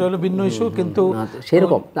ইস্যু, সেটা হলো ভিন্ন ইস্যু। কিন্তু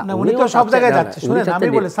সেরকম উনি তো সব জায়গায় যাচ্ছে। শুনেন আমি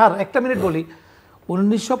বলি স্যার, একটা মিনিট বলি।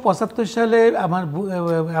 1975 সালে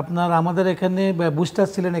আমাদের এখানে বুস্টার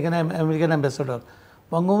ছিলেন, এখানে আমেরিকান অ্যাম্বাসেডর।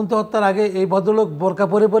 বঙ্গবন্ধু হত্যার আগে এই ভদ্রলোক বোরকা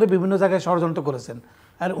পরে পরে বিভিন্ন জায়গায় ষড়যন্ত্র করেছেন,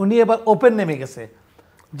 আর উনি এবার ওপেন নেমে গেছে।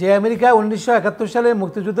 যে আমেরিকা 1971 সালে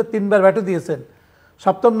মুক্তিযুদ্ধে 3 বার ভেটো দিয়েছেন,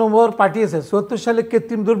 7ম নম্বর পাঠিয়েছে, 74 সালে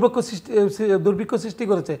কৃত্রিম দুর্ভিক্ষ সৃষ্টি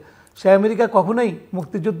করেছে, সে আমেরিকা কখনোই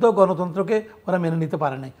মুক্তিযুদ্ধ গণতন্ত্রকে ওরা মেনে নিতে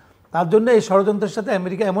পারে নাই। তার জন্য এই ষড়যন্ত্রের সাথে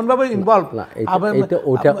আমেরিকা এমনভাবে ইনভলভ,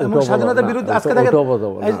 স্বাধীনতার বিরুদ্ধে। আজকে দেখেন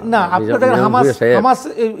না, আপনি দেখেন হামাস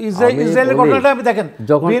ইসরায়েলের ঘটনাটা আপনি দেখেন,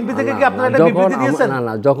 বিএনপি থেকে কি আপনারা একটা বিবৃতি দিয়েছেন?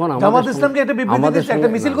 যখন জামাত ইসলামকে একটা বিবৃতি দিয়েছে, একটা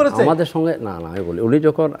মিছিল করেছে আমাদের সঙ্গে। না আমি বলি, উনি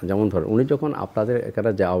যখন যেমন ধরেন উনি যখন আপনাদের এখানে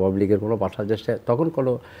যে আওয়ামী লীগের কোনো বাসা যাচ্ছে তখন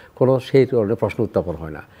কোনো সেই ধরনের প্রশ্ন উত্থাপন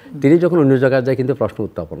হয় না। তিনি যখন অন্য জায়গায় যায় কিন্তু প্রশ্ন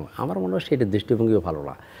উত্থাপন হয়। আমার মনে হয় সেটা দৃষ্টিভঙ্গিও ভালো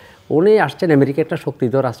না। উনি আসছেন, আমেরিকা একটা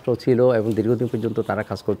শক্তিধর রাষ্ট্র ছিল এবং দীর্ঘদিন পর্যন্ত তারা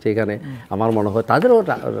কাজ করছে এখানে। আমার মনে হয় তাদেরও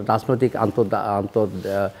রাজনৈতিক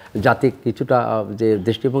আন্তর্জাতিক কিছুটা যে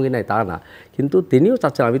দৃষ্টিভঙ্গি নেই তা না, কিন্তু তিনিও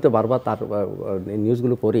চাচ্ছেন, আমি তো বারবার তার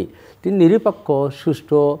নিউজগুলো পড়ি, তিনি নিরপেক্ষ,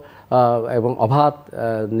 সুষ্ঠু এবং অবাধ,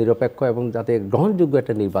 নিরপেক্ষ এবং যাতে গ্রহণযোগ্য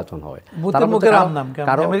একটা নির্বাচন হয়।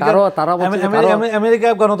 আমেরিকা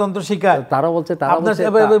গণতন্ত্র শিখায়, তারা বলছে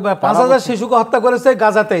 5000 শিশুকে হত্যা করেছে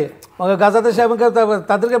গাজাতে,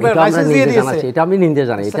 তাদেরকে লাইসেন্স দিয়ে দিয়েছে। এটা আমি নিন্দা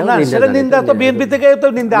জানাই। সেটা নিন্দা তো বিএনপি থেকে তো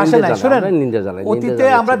নিন্দা আসে না। শুনেন, অতীতে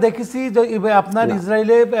আমরা দেখেছি যে আপনার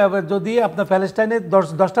ইসরায়েলে যদি আপনার প্যালেস্টাইনে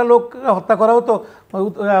 10টা লোক হত্যা করা হতো,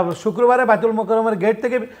 শুক্রবারে বাইতুল মোকাররমের গেট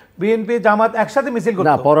থেকে বিএনপি জামাত একসাথে মিছিল করতো।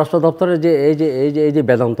 না, পররাষ্ট্র দপ্তরের যে এই যে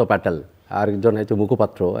বেদান্ত প্যাটেল আরেকজন হচ্ছে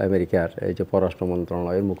মুখপাত্র আমেরিকার, এই যে পররাষ্ট্র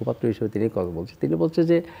মন্ত্রণালয়ের মুখপাত্র হিসেবে তিনি কথা বলছেন। তিনি বলছে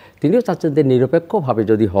যে তিনিও চাচ্ছেন যে নিরপেক্ষভাবে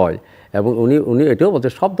যদি হয়, এবং উনি এটাও বলছে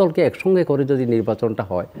সব দলকে একসঙ্গে করে যদি নির্বাচনটা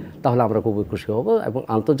হয় তাহলে আমরা খুবই খুশি হব, এবং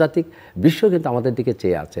আন্তর্জাতিক বিশ্ব কিন্তু আমাদের দিকে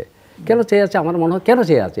চেয়ে আছে। কেন চেয়ে আছে? আমার মনে হয় কেন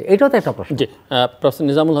চেয়ে আছে, এটাও তো একটা প্রশ্ন। জি, প্রফেসর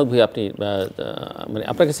নিজামুল হক ভাই, আপনি মানে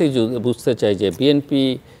আপনার কাছে বুঝতে চাই যে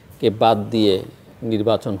বিএনপিকে বাদ দিয়ে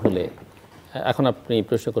নির্বাচন হলে, এখন আপনি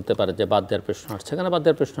প্রশ্ন করতে পারেন যে বাদ দেওয়ার প্রশ্ন আসছে কেন? বাদ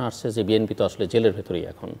দেওয়ার প্রশ্ন আসছে যে বিএনপি তো আসলে জেলের ভেতরেই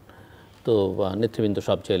এখন, তো নেতৃবৃন্দ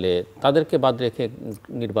সব জেলে, তাদেরকে বাদ রেখে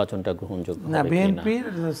নির্বাচনটা গ্রহণযোগ্য না। বিএনপি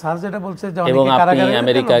স্যার যেটা বলছে যে এবং আপনি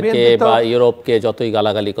আমেরিকাকে বা ইউরোপকে যতই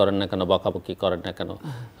গালাগালি করেন না কেন, বকাবকি করেন না কেন,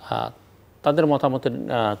 তাদের মতামতের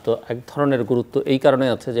তো এক ধরনের গুরুত্ব এই কারণে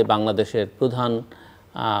আছে যে বাংলাদেশের প্রধান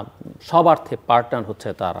সবার্থে পার্টনার হচ্ছে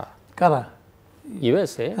তারা। কারা?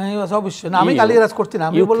 ইউএসএ। হ্যাঁ, অবশ্যই না, আমি গালিগালাজ করছি না,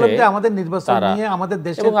 আমি বললাম যে আমাদের নির্বাচন নিয়ে আমাদের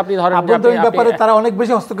দেশের আভ্যন্তরীণ ব্যাপারে তারা অনেক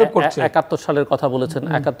বেশি হস্তক্ষেপ করছে। 71 সালের কথা বলেছেন,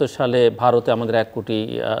 71 সালে ভারতে আমাদের 1 কোটি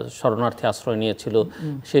শরণার্থী আশ্রয় নিয়েছিল।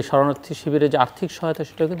 সেই শরণার্থী শিবিরে যে আর্থিক সহায়তা,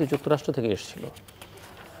 সেটা কিন্তু যুক্তরাষ্ট্র থেকে এসেছিল।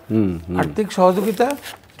 আর্থিক সহযোগিতা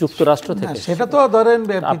যুক্তরাষ্ট্র থেকে। সেটা তো ধরেন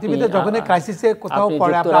পৃথিবীতে যখন ক্রাইসিসে কোথাও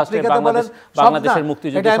পড়ে, আফ্রিকাতে বলেন, বাংলাদেশের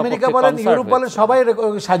মুক্তিযুদ্ধ, আমেরিকা বলেন, ইউরোপ বলেন, সবাই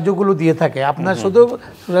সাহায্যগুলো দিয়ে থাকে। আপনার শুধু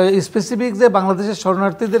স্পেসিফিক যে বাংলাদেশের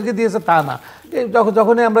শরণার্থীদেরকে দিয়েছে তা না।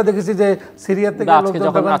 যখনই আমরা দেখেছি যে সিরিয়া থেকে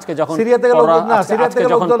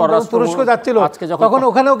তুরস্ক যাচ্ছিল, তখন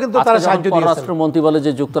ওখানেও কিন্তু তারা সাহায্য দিয়েছে। পররাষ্ট্রমন্ত্রী বলে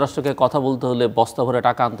যে যুক্তরাষ্ট্রকে কথা বলতে হলে বস্তা ভরে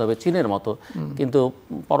টাকা আনতে হবে চীনের মতো, কিন্তু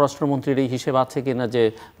পররাষ্ট্রমন্ত্রীর এই হিসেব আছে কিনা যে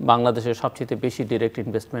বাংলাদেশের সবচেয়ে বেশি ডিরেক্ট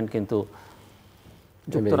ইনভেস্টমেন্ট কিন্তু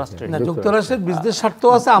যুক্তরাষ্ট্রের বিজনেস স্বার্থ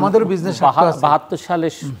আছে, আমাদেরও বিজনেস স্বার্থ আছে। 72 সালে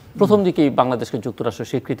প্রথম দিকেই বাংলাদেশকে যুক্তরাষ্ট্র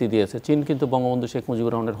স্বীকৃতি দিয়েছে। চীন কিন্তু বঙ্গবন্ধু শেখ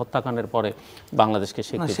মুজিবুর রহমানের হত্যাকাণ্ডের পরে বাংলাদেশকে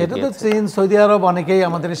স্বীকৃতি দিয়েছে। সেটা তো চীন, সৌদি আরব অনেকেই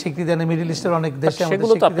আমাদের স্বীকৃতি দেয় না, মিডল ইস্টের অনেক দেশে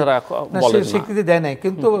সেগুলো তো আপনারা বলেন স্বীকৃতি দেয় নাই।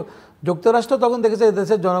 কিন্তু যুক্তরাষ্ট্র তখন দেখেছে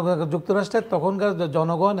দেশের যুক্তরাষ্ট্রের তখনকার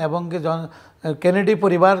জনগণ এবং কেনেডি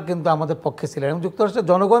পরিবার কিন্তু আমাদের পক্ষে ছিল, এবং যুক্তরাষ্ট্রের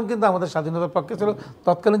জনগণ কিন্তু আমাদের স্বাধীনতার পক্ষে ছিল।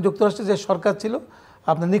 তৎকালীন যুক্তরাষ্ট্রের যে সরকার ছিল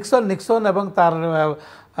আপনার নিক্সন এবং তার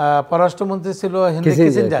পররাষ্ট্রমন্ত্রী ছিল হেনরি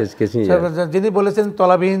কিসিঞ্জার, যিনি বলেছেন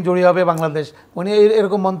তলাবিহীন জড়িয়ে হবে বাংলাদেশ, উনি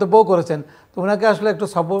এরকম মন্তব্যও করেছেন। তো ওনাকে আসলে একটু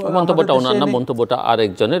মন্তব্যটা ওনার না, মন্তব্যটা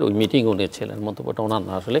আরেকজনের, ওই মিটিং উনি ছিলেন, মন্তব্যটা ওনার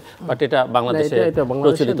না আসলে, বাট এটা বাংলাদেশে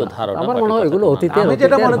প্রচলিত ধারণা। আমার মনে হয় এগুলো অতীতে, আমি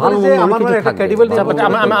যেটা মনে করি যে আমার একটা ক্রেডিবিলিটি,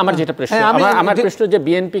 আমার যেটা প্রশ্ন, আমার প্রশ্ন যে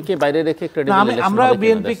বিএনপি কে বাইরে রেখে ক্রেডিবিলিটি, আমরা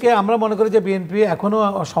বিএনপি কে আমরা মনে করি যে বিএনপি এখনো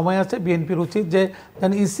সময় আছে, বিএনপির উচিত যে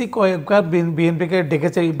ইসি কয়েকবার বিএনপি কে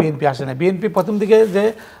ডেকেছে, বিএনপি আসে না। বিএনপি প্রথম দিকে যে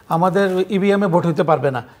আমাদের ইভিএম এ ভোট হতে পারবে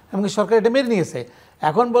না, এমনকি সরকার এটা মেনে নিয়েছে।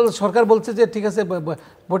 এখন সরকার বলছে যে ঠিক আছে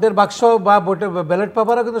ভোটের বাক্স বা ভোটের ব্যালট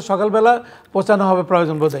পেপারও কিন্তু সকালবেলা পৌঁছানো হবে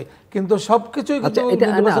প্রয়োজন বোধহয়, কিন্তু সবকিছুই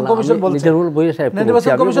নির্বাচন কমিশন বলছে,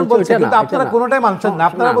 নির্বাচন কমিশন বলছে, কিন্তু আপনারা কোনোটাই মানছেন না।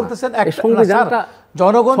 আপনারা বলতেছেন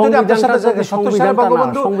জনগণ যদি আপনার সাথে ৭০ সালে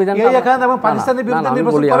বঙ্গবন্ধু ইয়াহিয়া খান এবং পাকিস্তানের বিরুদ্ধে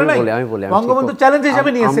নির্বাচন করে নাই, বঙ্গবন্ধু চ্যালেঞ্জ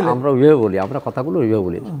হিসেবে নিয়েছিলেন। আমরা ওইভাবে বলি, আমরা কথাগুলো ওইভাবে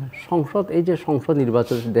বলি। সংসদ, এই যে সংসদ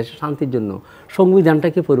নির্বাচন দেশের শান্তির জন্য,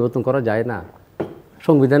 সংবিধানটাকে পরিবর্তন করা যায় না?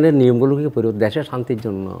 সংবিধানের নিয়মগুলোকে পরিবর্তন দেশের শান্তির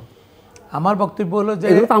জন্য। আমার বক্তব্য হলো যে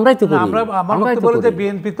আমার বক্তব্য হলো যে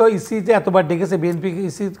বিএনপি তো ইসি যে এতবার ডেকেছে, বিএনপি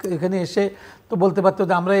ইসি এখানে এসে তো বলতে পারতো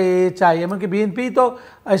যে আমরা এই চাই, এমনকি বিএনপি তো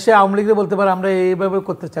এসে আওয়ামী লীগকে বলতে পারে আমরা এইভাবে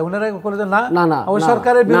করতে চাই। ওনারা করে না, ওই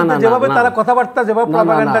সরকারের বিরুদ্ধে যেভাবে তারা কথাবার্তা, যেভাবে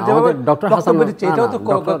প্রপাগান্ডা, যেভাবে বক্তব্য দিচ্ছে, এটাও তো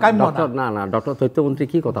কাম্য না। না, ডক্টর তথ্যমন্ত্রী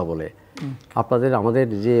কি কথা বলে আপনাদের, আমাদের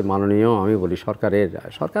যে মাননীয়, আমি বলি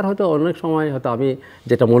সরকার হয়তো অনেক সময় হয়তো, আমি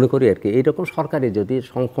যেটা মনে করি আর কি, এইরকম সরকারে যদি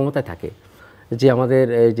ক্ষমতায় থাকে, যে আমাদের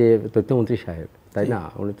এই যে তথ্যমন্ত্রী সাহেব, তাই না,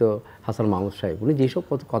 উনি তো হাসান মাহমুদ সাহেব, উনি যেসব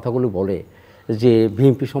কথাগুলো বলে, যে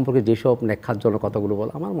বিএনপি সম্পর্কে যেসব ন্যাক্কারজনক কথাগুলো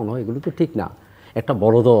বলে, আমার মনে হয় এগুলো তো ঠিক না। একটা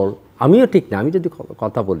বড় দল, আমিও ঠিক না, আমি যদি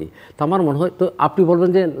কথা বলি, তো আমার মনে হয়, তো আপনি বলবেন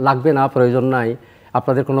যে লাগবে না, প্রয়োজন নাই,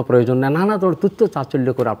 আপনাদের কোনো প্রয়োজন নেই, নানা ধরনের তুচ্ছ তাচ্ছিল্য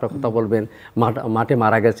করে আপনার কথা বলবেন। মাঠে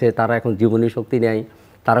মারা গেছে, তারা এখন জীবনী শক্তি নেই,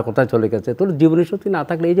 তারা কোথায় চলে গেছে। তো জীবনী শক্তি না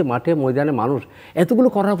থাকলে এই যে মাঠে ময়দানে মানুষ এতগুলো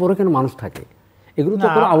করার পরে কেন মানুষ থাকে? এগুলো তো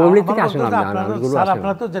কোনো আওয়ামী লীগ থেকে আসে না,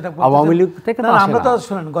 আওয়ামী লীগ থেকে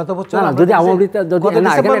যদি আওয়ামী লীগ,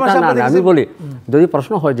 আমি বলি, যদি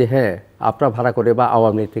প্রশ্ন হয় যে হ্যাঁ আপনারা ভাড়া করে বা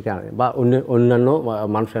আওয়ামী লীগ থেকে আনে বা অন্যান্য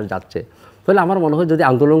মানুষের যাচ্ছে, তাহলে আমার মনে হয় যদি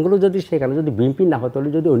আন্দোলনগুলো যদি সেখানে যদি বিএনপি না হয়, তাহলে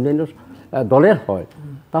যদি অন্যান্য দলের হয়,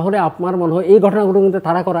 তাহলে আপনার মনে হয় এই ঘটনাগুলো কিন্তু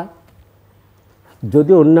তারা করা।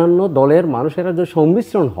 যদি অন্যান্য দলের মানুষেরা যদি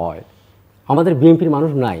সংমিশ্রণ হয়, আমাদের বিএনপির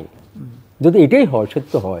মানুষ নাই, যদি এটাই হয়,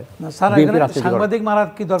 সত্য হয়, সাংবাদিক মারার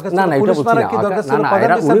কি দরকার ছিল? না, এটা বলছি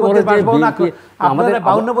না,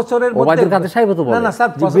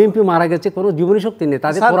 বিএনপি মারা গেছে, কোনো জীবনী শক্তি নেই,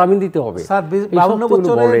 তাদের প্রমাণ দিতে হবে।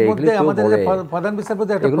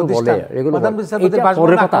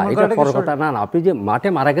 না, আপনি যে মাঠে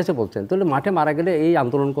মারা গেছে বলছেন, তাহলে মাঠে মারা গেলে এই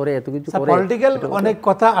আন্দোলন করে এত কিছু পলিটিক্যাল অনেক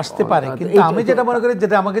কথা আসতে পারে, কিন্তু আমি যেটা মনে করি,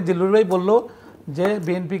 যেটা আমাকে জিল্লুর ভাই বললো যে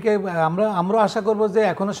বিএনপিকে আমরা আশা করব যে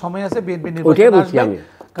এখনো সময় আছে, বিএনপি নির্বাচন আসবে।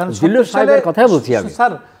 কারণ জিল্লুর সাহেবের কথাই বলছি আমি,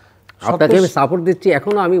 স্যার আপনাকে আমি সাপোর্ট দিচ্ছি।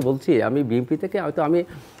 এখনো আমি বলছি, আমি বিএনপি থেকে হয়তো আমি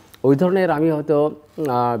ওই ধরনের, আমি হয়তো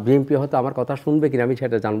বিএনপি হয়তো আমার কথা শুনবে কিনা আমি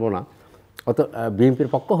সেটা জানবো না, অত বিএনপির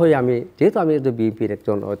পক্ষ হয়ে আমি, যেহেতু আমি বিএনপির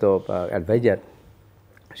একজন হয়তো অ্যাডভাইজার,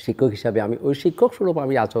 শিক্ষক হিসাবে আমি ওই শিক্ষক স্বরূপ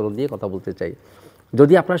আমি আচরণ দিয়ে কথা বলতে চাই।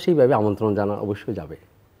 যদি আপনারা সেইভাবে আমন্ত্রণ জানান, অবশ্যই যাবে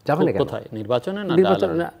না? কোথায়? নির্বাচনে?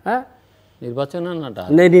 হ্যাঁ,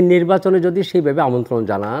 নির্বাচনে যদি সেইভাবে আমন্ত্রণ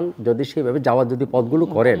জানান, যদি সেইভাবে যাওয়ার যদি পদগুলো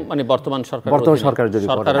করেন, মানে বর্তমান সরকার যদি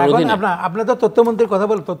আপনার তো তথ্যমন্ত্রীর কথা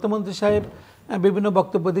বল, তথ্যমন্ত্রী সাহেব বিভিন্ন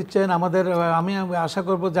বক্তব্য দিচ্ছেন। আমি আশা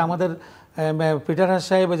করব যে আমাদের পিটার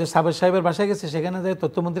সাহেব, যে সাবের সাহেবের বাসায় গেছে, সেখানে যায়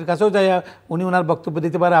তথ্যমন্ত্রীর কাছেও যায়, উনি ওনার বক্তব্য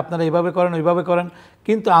দিতে পারে, আপনারা এইভাবে করেন ওইভাবে করেন।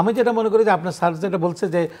 কিন্তু আমি যেটা মনে করি যে আপনার স্যার যেটা বলছে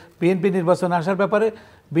যে বিএনপি নির্বাচনে আসার ব্যাপারে,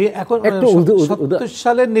 এখন ৭০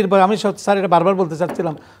 সালের নির্বাচন, আমি স্যার এটা বারবার বলতে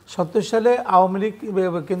চাচ্ছিলাম, ৭০ সালে আওয়ামী লীগ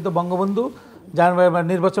কিন্তু বঙ্গবন্ধু যার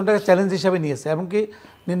নির্বাচনটাকে চ্যালেঞ্জ হিসাবে নিয়েছে, এমনকি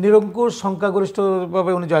নিরঙ্কুশ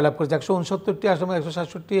সংখ্যাগরিষ্ঠভাবে উনি জয়লাভ করেছে। ১৬৯টি আসনে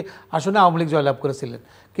 ১৬৭ আসনে আওয়ামী লীগ জয়লাভ করেছিলেন,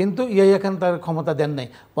 কিন্তু ইয়াহিয়া খান তার ক্ষমতা দেন নাই।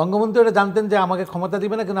 বঙ্গবন্ধু এটা জানতেন যে আমাকে ক্ষমতা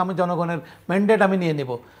দিবে না, কিন্তু আমি জনগণের ম্যান্ডেট আমি নিয়ে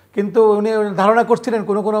নেব, কিন্তু উনি ধারণা করছিলেন,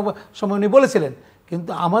 কোনো সময় উনি বলেছিলেন।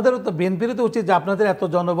 কিন্তু আমাদেরও তো বিএনপিরও তো উচিত যে আপনাদের এত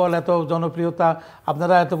জনবল, এত জনপ্রিয়তা,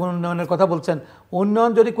 আপনারা এত উন্নয়নের কথা বলছেন,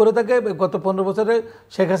 উন্নয়ন যদি করে থাকে, গত 15 বছরে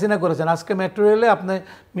শেখ হাসিনা করেছেন। আজকে মেট্রো রেলে আপনি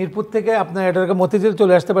মিরপুর থেকে আপনার এটাকে মতিঝিল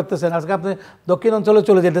চলে আসতে পারতেছেন, আজকে আপনি দক্ষিণ অঞ্চলে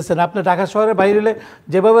চলে যেতেছেন। আপনি ঢাকা শহরের বাইরে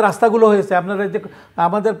যেভাবে রাস্তাগুলো হয়েছে, আপনার যে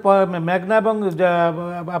আমাদের মেঘনা এবং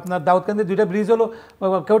আপনার দাউদকান্দি 2টা ব্রিজ হলো,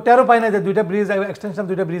 কেউ টেরও পায় না যে 2টা ব্রিজ এক্সটেনশন,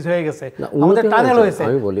 2টা ব্রিজ হয়ে গেছে, আমাদের টানেল হয়েছে,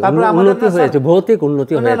 তারপরে আমাদের ভৌতিক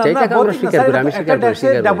উন্নতি হয়েছে, এটাকে আমরা স্বীকার করি। আমি স্বীকার করি,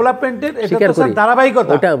 ডেভেলপমেন্টের এটা তো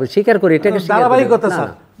ধারাবাহিকতা, ওটা স্বীকার করি, এটাকে ধারাবাহিকতা। স্যার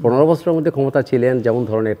 15 বছরের মধ্যে ক্ষমতা ছিলেন, যেমন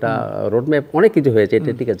ধরেন এটা রোডম্যাপ অনেক কিছু হয়েছে,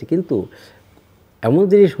 এটা ঠিক আছে, কিন্তু এমন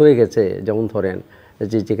জিনিস হয়ে গেছে, যেমন ধরেন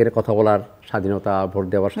যে যেখানে কথা বলার স্বাধীনতা, ভোট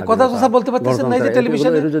দেওয়ার স্বাধীনতা, কথা তো স্যার বলতে পারতেছেন না, এই যে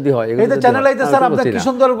টেলিভিশনে যদি হয়, এই যে চ্যানেল আইতে স্যার আপনি কি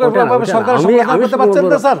সুন্দরভাবে সরকার সমালোচনা করতে পারছেন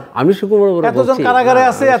না স্যার? আমি সুকুমার বলছি, এতজন কারাগারে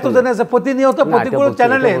আছে, এতজন আছে, প্রতিনিয়ত প্রতিকূল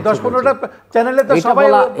চ্যানেলে 10-15টা চ্যানেলে তো সবাই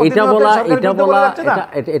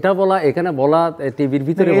এটা বলা এখানে বলা, টিভির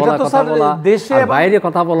ভিতরে বলা, কথা বলা, বাইরে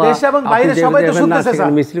কথা বলা, দেশে এবং বাইরে সবাই তো শুনতেছে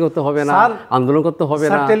স্যার। মিছিল করতে হবে না, আন্দোলন করতে হবে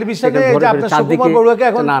না, টেলিভিশনে এই যে আপনার সুকুমার বড়ুয়াকে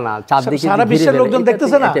এখন না চারদিকে সারা বিশ্বের লোকজন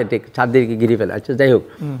দেখতেছে না, ঠিক চারদিকে ঘিরে ফেলে। আচ্ছা যাই হোক,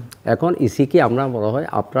 এখন ইসিকে আমরা বলা হয়,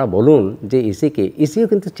 আপনারা বলুন যে ইসিও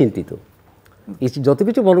কিন্তু চিন্তিত। যত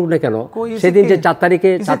কিছু বলুক না কেন, সেদিন যে 4 তারিখে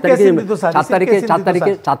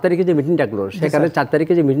যে মিটিং ডাকলো, সেখানে 4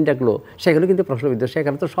 তারিখে যে মিটিং ডাকলো, সেখানে কিন্তু প্রশ্নবিদ্ধ,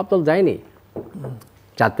 সেখানে তো সব দল যায়নি।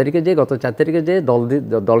 4 তারিখে যে গত 4 তারিখে যে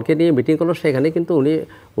দলকে নিয়ে মিটিং করলো, সেখানে কিন্তু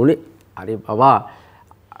উনি আরে বাবা,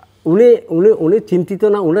 উনি চিন্তিত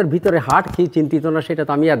না, উনার ভিতরে হার্ট কি চিন্তিত না, সেটা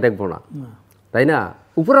তো আমি আর দেখবো না, তাই না?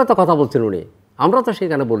 উপরে তো কথা বলছেন উনি, আমরা তো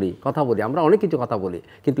সেখানে কথা বলি, আমরা অনেক কিছু কথা বলি,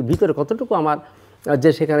 কিন্তু ভিতরে কতটুকু আমার যে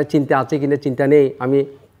সেখানে চিন্তা আছে কিনা, চিন্তা নেই, আমি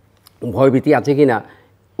ভয়ভীতি আছে কিনা,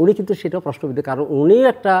 উনি কিন্তু সেটাও প্রশ্নবিদ্ধ। কারণ উনি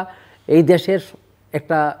এই দেশের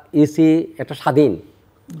একটা একটা স্বাধীন,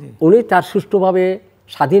 উনি তার সুষ্ঠুভাবে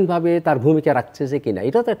স্বাধীনভাবে তার ভূমিকা রাখছে যে কিনা,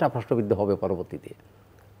 এটা তো একটা প্রশ্নবিদ্ধ হবে পরবর্তীতে।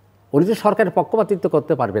 উনি তো সরকারের পক্ষপাতিত্ব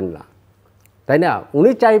করতে পারবেন না, তাই না?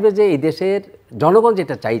 উনি চাইবে যে এই দেশের জনগণ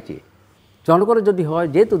যেটা চাইছে, জনগণের যদি হয়,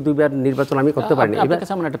 যেহেতু 2বার নির্বাচন আমি করতে পারিনি। আপনার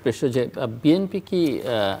কাছে আমার একটা প্রশ্ন, যে বিএনপি কি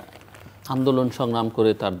আন্দোলন সংগ্রাম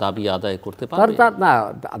করে তার দাবি আদায় করতে পারবে? না,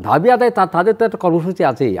 দাবি আদায় তাদের তো একটা কর্মসূচি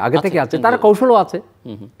আছেই, আগে থেকে আছে, তার কৌশলও আছে,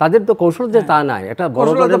 তাদের তো কৌশল যে তা নাই, এটা বড়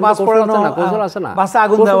কৌশল আছে না, বাসে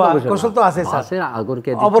আগুন দেওয়া কৌশল তো আছে, আছে আগুনকে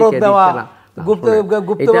অবরোধ দেওয়া,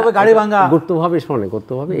 গুপ্তভাবে গাড়ি ভাঙা, গুপ্তভাবে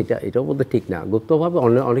এটাও বলতে ঠিক না। গুপ্তভাবে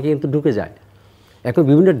অনেকে কিন্তু ঢুকে যায়, এখন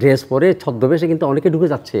বিভিন্ন ড্রেস পরে ছদ্মবেশে কিন্তু অনেকে ঢুকে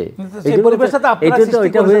যাচ্ছে।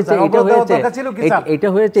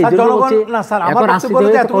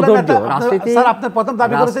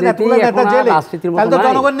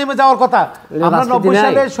 জনগণ নেমে যাওয়ার কথা, আমরা 90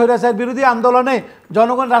 সালে স্বৈরাচার বিরোধী আন্দোলনে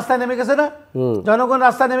জনগণ রাস্তায় নেমে গেছে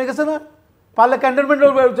না, পারলে ক্যান্টনমেন্ট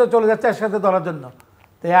চলে যাচ্ছে একসাথে ধরার জন্য।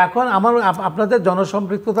 তো এখন আপনাদের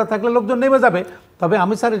জনসম্পৃক্ততা থাকলে লোকজন নেমে যাবে। তবে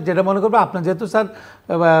আমি স্যার যেটা মনে করবো, আপনার যেহেতু স্যার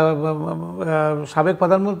সাবেক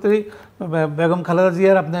প্রধানমন্ত্রী বেগম খালেদা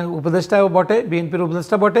জিয়ার আপনার উপদেষ্টাও বটে, বিএনপির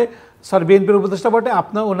উপদেষ্টা বটে,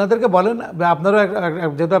 আপনার ওনাদেরকে বলেন, আপনারও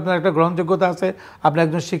যেহেতু আপনার একটা গ্রহণযোগ্যতা আছে, আপনি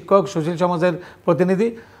একজন শিক্ষক, সুশীল সমাজের প্রতিনিধি,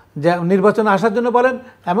 যে নির্বাচনে আসার জন্য বলেন।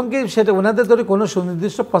 এমনকি সেটা ওনাদের যদি কোনো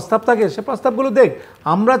সুনির্দিষ্ট প্রস্তাব থাকে, সে প্রস্তাবগুলো দেখ।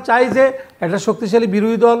 আমরা চাই যে একটা শক্তিশালী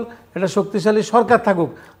বিরোধী দল, একটা শক্তিশালী সরকার থাকুক,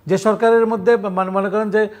 যে সরকারের মধ্যে মনে করেন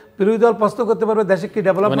যে বিরোধী দল প্রস্তুত করতে পারবে দেশে কি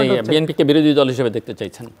ডেভেলপমেন্ট হচ্ছে। বিএনপিকে বিরোধী দল হিসেবে দেখতে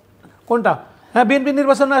চাইছেন কোনটা? হ্যাঁ, বিএনপি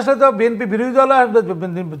নির্বাচনে আসলে তো বিএনপি বিরোধী দল,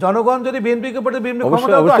 জনগণ যদি বিএনপিকে ভোটে বিএনপি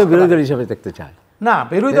বিরোধী দল হিসেবে দেখতে চায় না,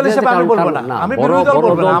 বিরোধী দল হিসেবে আমি বলবো না, আমি বিরোধী দল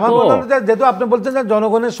বলবো না। আমার বলবো যে যেহেতু আপনি বলছেন যে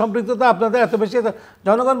জনগণের সম্পৃক্ততা আপনাদের এত বেশি,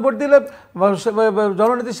 জনগণ ভোট দিলে,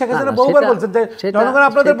 জননীতি শেখ হাসিনা বহুবার বলছেন যে জনগণ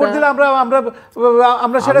আপনাদের ভোট দিলে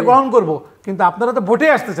আমরা সেটা গ্রহণ করবো, কিন্তু আপনারা তো ভোটে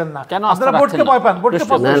আসতেছেন না, আপনারা ভোটকে ভয় পান, ভোটকে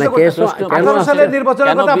পছন্দ করতেছেন। 18 সালের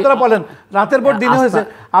নির্বাচনের কথা আপনারা বলেন, রাতের ভোট দিনে হয়েছে,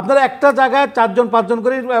 আপনারা একটা জায়গায় 4-5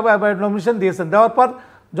 করে নমিনেশন দিয়েছেন, দেওয়ার পর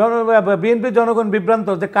বিএনপি জনগণ বিভ্রান্ত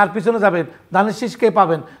যে কার পিছনে যাবেন, ধানের শীষ কে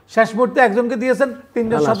পাবেন, শেষ মুহূর্তে একজনকে দিয়েছেন, 3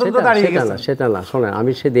 জন স্বতন্ত্র দাঁড়িয়ে গেছেন। সেটা না, শোনেন,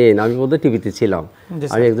 আমি সেদিন বলতে টিভিতে ছিলাম,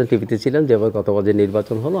 আমি একজন টিভিতে ছিলাম, যে গত বছর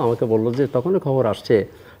নির্বাচন হলো, আমাকে বললো যে তখনই খবর আসছে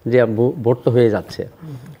যে ভোট তো হয়ে যাচ্ছে।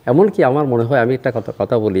 এমনকি আমার মনে হয়, আমি একটা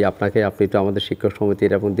কথা বলি আপনাকে, আপনি তো আমাদের শিক্ষক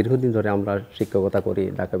সমিতির, এবং দীর্ঘদিন ধরে আমরা শিক্ষকতা করি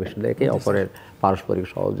ঢাকা বিশ্ববিদ্যালয়ে, একে অপরের পারস্পরিক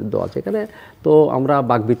সহযুদ্ধ আছে এখানে। তো আমরা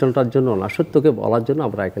বাকবিতণ্ডার জন্য না, সত্যকে বলার জন্য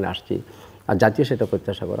আমরা এখানে আসছি, আর জাতীয় সেটা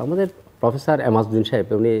প্রত্যাশা করে। আমাদের প্রফেসর এমাজউদ্দিন সাহেব,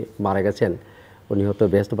 উনি মারা গেছেন, উনি হয়তো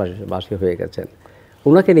ব্যস্তবাসী হয়ে গেছেন।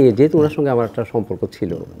 ওনাকে নিয়ে, যেহেতু ওনার সঙ্গে আমার একটা সম্পর্ক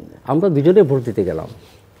ছিল, আমরা দুজনে ভোট দিতে গেলাম,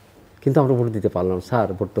 কিন্তু আমরা ভোট দিতে পারলাম। স্যার,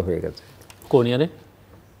 ভোট তো হয়ে গেছে। কোন ইয়ারে?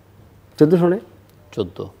 14 সনে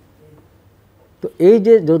 14। তো এই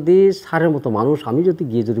যে যদি স্যারের মতো মানুষ, আমি যদি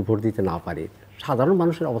গিয়ে যদি ভোট দিতে না পারি, সাধারণ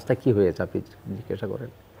মানুষের অবস্থা কি হয়েছে আপনি জিজ্ঞাসা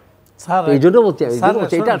করেন। এই জন্য বলছি,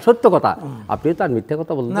 এটা সত্য কথা, আপনি তো আর মিথ্যা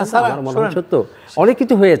কথা বলছেন না, আমার মনে হয় সত্য। অনেক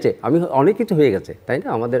কিছু হয়েছে, অনেক কিছু হয়ে গেছে, তাই না?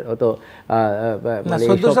 আমাদের হয়তো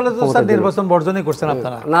নির্বাচন বর্জনই করছেন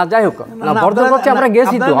আপনারা। না, যাই হোক, না বর্জন করছি, আমরা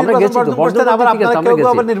গেছি তো, বর্জন করছি,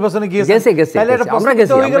 আমরা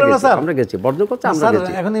গেছি, বর্জন করছি আমরা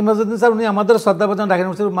গেছি। এখন ইমাজউদ্দিন স্যার, উনি আমাদের শ্রদ্ধাভাজন ঢাকা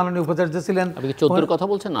ইউনিভার্সিটির মাননীয় উপাচার্য ছিলেন। আপনি কি 14 কথা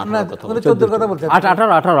বলছেন না 18 কথা বলছেন? 14 কথা বলছেন।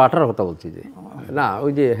 18 কথা বলছি যে, না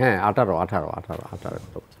ওই যে, হ্যাঁ 18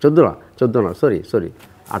 14 না, সরি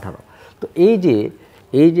 18। তো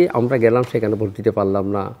এই যে আমরা গেলাম, সেখানে ভোট দিতে পারলাম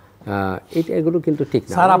না, এগুলো কিন্তু ঠিক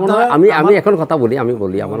না। আমি এখন কথা বলি,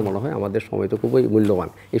 আমার মনে হয় আমাদের সময় তো খুবই মূল্যবান,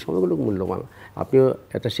 এই সময়গুলো মূল্যবান। আপনিও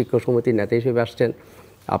একটা শিক্ষক সমিতির নেতা হিসেবে আসছেন,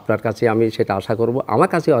 আপনার কাছে আমি সেটা আশা করব, আমার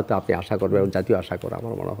কাছে হয়তো আপনি আশা করবেন এবং জাতীয় আশা করে।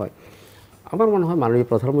 আমার মনে হয় মাননীয়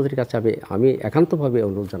প্রধানমন্ত্রীর কাছে আমি একান্তভাবে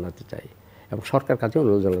অনুরোধ জানাতে চাই এবং সরকার কাছে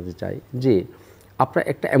অনুরোধ জানাতে চাই যে আপনারা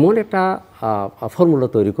এমন একটা ফর্মুলা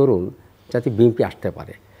তৈরি করুন যাতে বিএনপি আসতে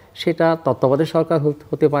পারে। সেটা তত্ত্বাবধায়ক সরকার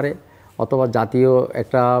হতে পারে, অথবা জাতীয়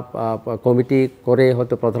একটা কমিটি করে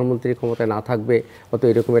হয়তো প্রধানমন্ত্রীর ক্ষমতায় না থাকবে, হয়তো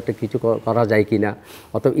এরকম একটা কিছু করা যায় কি না,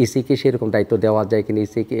 অথবা ইসিকে সেরকম দায়িত্ব দেওয়া যায় কিনা,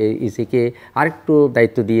 ইসিকে আরেকটু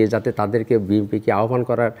দায়িত্ব দিয়ে যাতে তাদেরকে বিএনপিকে আহ্বান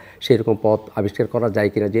করার সেরকম পথ আবিষ্কার করা যায়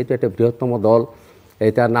কিনা। যেহেতু একটা বৃহত্তম দল,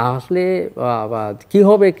 এটা না আসলে কি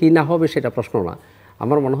হবে কি না হবে সেটা প্রশ্ন না।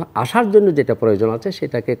 আমার মনে হয় আসার জন্য যেটা প্রয়োজন আছে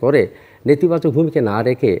সেটাকে করে নেতিবাচক ভূমিকা না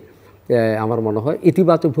রেখে আমার মনে হয়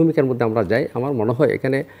ইতিবাচক ভূমিকার মধ্যে আমরা যাই। আমার মনে হয়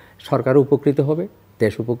এখানে সরকার উপকৃত হবে,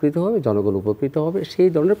 দেশ উপকৃত হবে, জনগণ উপকৃত হবে। সেই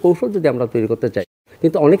ধরনের কৌশল যদি আমরা তৈরি করতে চাই,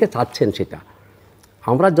 কিন্তু অনেকে চাচ্ছেন সেটা।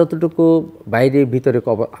 আমরা যতটুকু বাইরে ভিতরে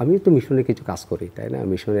আমি তো মিশনে কিছু কাজ করি, তাই না?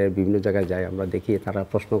 মিশনের বিভিন্ন জায়গায় যাই, আমরা দেখি তারা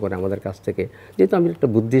প্রশ্ন করে আমাদের কাছ থেকে। যেহেতু আমি একটা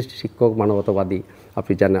বুদ্ধিস্ট শিক্ষক, মানবতাবাদী,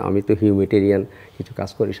 আপনি জানেন আমি তো হিউম্যানিটেরিয়ান কিছু কাজ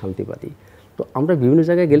করি, শান্তিবাদী। তো আমরা বিভিন্ন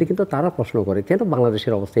জায়গায় গেলে কিন্তু তারা প্রশ্ন করে কেন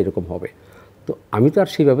বাংলাদেশের অবস্থা এরকম হবে। তো আমি তো আর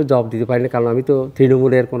সেইভাবে জবাব দিতে পারি না, কারণ আমি তো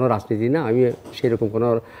তৃণমূলের কোনো রাজনীতি না, আমি সেরকম কোনো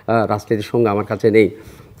রাজনীতির সঙ্গে আমার কাছে নেই।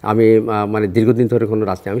 আমি মানে দীর্ঘদিন ধরে কোনো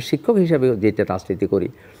রাজনীতি, আমি শিক্ষক হিসাবে যেটা রাজনীতি করি।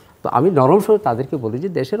 তো আমি নরম স্বরে তাদেরকে বলি যে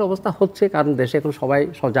দেশের অবস্থা হচ্ছে, কারণ দেশে এখন সবাই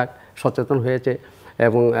সচেতন হয়েছে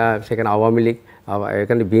এবং সেখানে আওয়ামী লীগ,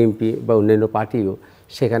 এখানে বিএনপি বা অন্যান্য পার্টিও,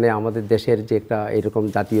 সেখানে আমাদের দেশের যে একটা এরকম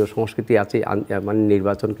জাতীয় সংস্কৃতি আছে, মানে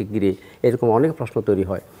নির্বাচনকে ঘিরে এরকম অনেক প্রশ্ন তৈরি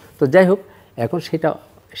হয়। তো যাই হোক, এখন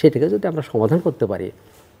সেটাকে যদি আমরা সমাধান করতে পারি,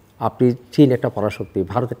 আপনি চীন একটা পরাশক্তি,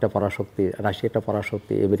 ভারত একটা পরাশক্তি, রাশিয়া একটা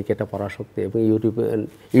পরাশক্তি, আমেরিকা একটা পরাশক্তি এবং ইউরোপিয়ান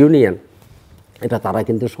ইউনিয়ন, এটা তারা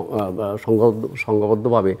কিন্তু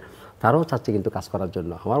সংঘবদ্ধভাবে তারাও চাচ্ছে কিন্তু কাজ করার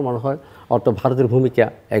জন্য। আমার মনে হয় অর্থাৎ ভারতের ভূমিকা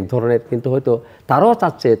এক ধরনের, কিন্তু হয়তো তারাও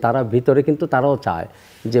চাচ্ছে, তারা ভিতরে কিন্তু তারাও চায়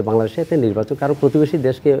যে বাংলাদেশে একটা নির্বাচন, কারণ প্রতিবেশী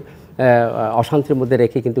দেশকে অশান্তির মধ্যে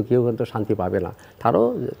রেখে কিন্তু কেউ কিন্তু শান্তি পাবে না, তারাও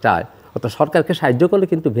চায়। অর্থাৎ সরকারকে সাহায্য করলে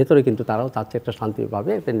কিন্তু ভেতরে কিন্তু তারাও চাচ্ছে একটা শান্তি পাবে,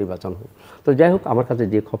 একটা নির্বাচন হোক। তো যাই হোক, আমার কাছে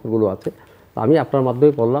যে খবরগুলো আছে আমি আপনার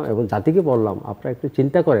মাধ্যমে বললাম এবং জাতিকে বললাম, আপনারা একটু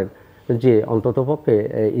চিন্তা করেন যে অন্ততপক্ষে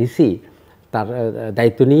ইসি তার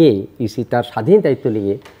দায়িত্ব নিয়েই, ইসি তার স্বাধীন দায়িত্ব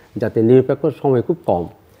নিয়ে, যাতে নিরপেক্ষ সময় খুব কম।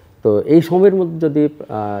 তো এই সময়ের মধ্যে যদি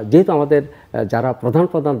যেহেতু আমাদের যারা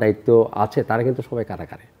প্রধান দায়িত্ব আছে তারা কিন্তু সবাই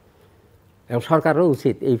কারাগারে, এবং সরকারও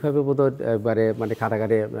উচিত এইভাবে বোধহয় একবারে মানে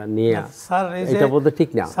কারাগারে নিয়ে, স্যার এটা বোধহয় ঠিক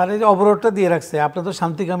না। স্যার এই যে অবরোধটা দিয়ে রাখছে, আপনারা তো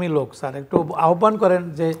শান্তিকামী লোক, স্যার একটু আহ্বান করেন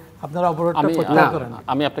যে আপনারা অবরোধটা প্রত্যাহার করেন।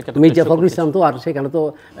 আমি আপনাকে মির্জা ফখরুল ইসলাম তো আর সেখানে তো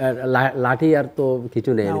লাঠি আর তো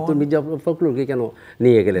কিছু নেই, তো মির্জা ফখরুলকে কেন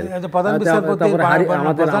নিয়ে গেলেন?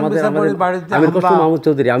 আমির খসরু মাহমুদ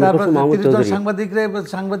চৌধুরী, আমি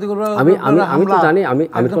তো জানি,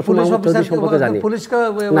 আমি খসরু মাহমুদ চৌধুরী সম্পর্কে জানি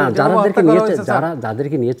না।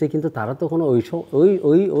 যাদেরকে নিয়েছে কিন্তু তারা তো কোনো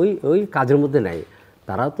ওই কাজের মধ্যে নাই।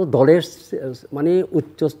 তারা তো দলের মানে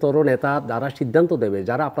উচ্চস্তর নেতা, যারা সিদ্ধান্ত দেবে,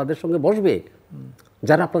 যারা আপনাদের সঙ্গে বসবে,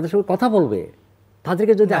 যারা আপনাদের সঙ্গে কথা বলবে,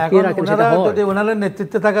 তাদেরকে যদি আটকিয়ে রাখেন, সেটা হয়। যদি ওনাদের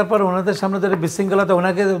নেতৃত্বে থাকার পর ওনাদের সামনে যদি বিশৃঙ্খলাতে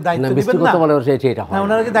ওনাকে দায়িত্ব দিবেন না,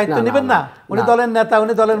 ওনারা কি দায়িত্ব নেবেন না? উনি দলের নেতা,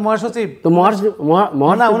 উনি দলের মহাসচিব, তো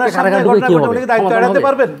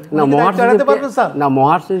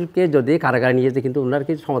মহাসচিবকে যদি কারাগারে নিয়েছে, কিন্তু ওনার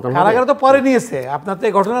কি সমাধান? কারাগারে তো পরে নিয়েছে, আপনার তো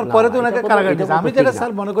এই ঘটনার পরে তো ওনাকে কারাগারে নিয়েছে। আমি যেটা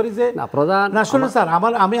স্যার মনে করি যে না, শুনুন স্যার,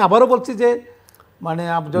 আমি আবারও বলছি যে মানে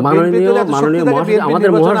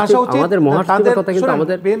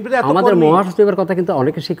আমাদের মহাসচিবের কথা কিন্তু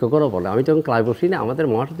অনেকে শিক্ষকরাও বলে। আমি যখন ক্লাস বসি না, আমাদের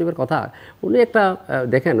মহাসচিবের কথা, উনি একটা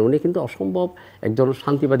দেখেন, উনি কিন্তু অসম্ভব একজন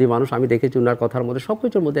শান্তিবাদী মানুষ। আমি দেখেছি ওনার কথার মধ্যে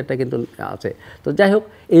সবকিছুর মধ্যে একটা কিন্তু আছে। তো যাই হোক,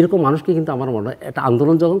 এইরকম মানুষকে কিন্তু আমার মনে হয় একটা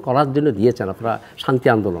আন্দোলন যখন করার জন্য দিয়েছেন আপনারা, শান্তি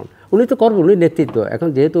আন্দোলন, উনি তো করবেন, উনি নেতৃত্ব। এখন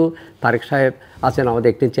যেহেতু তারেক সাহেব আছেন, আমাদের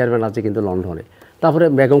একটি চেয়ারম্যান আছে কিন্তু লন্ডনে, তারপরে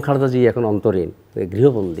বেগম খালেদা জি এখন অন্তরীণ,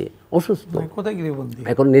 গৃহবন্দী, অসুস্থ। কোথায় গৃহবন্দী?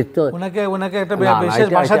 এখন নিত্য ওনাকে একটা বিশেষ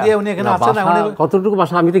ভাষা দিয়ে উনি এখানে আছেন না। কতটুকু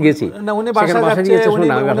ভাষা আমি তো গেছি,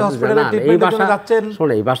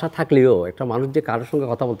 এই ভাষা থাকলেও একটা মানুষ যে কারোর সঙ্গে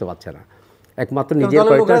কথা বলতে পারছে না, একমাত্র নিজের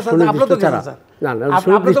কয়েকটা সুনির্দিষ্ট ছাড়া,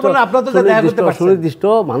 সুনির্দিষ্ট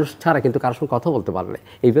মানুষ ছাড়া কিন্তু কারোর সঙ্গে কথা বলতে পারলে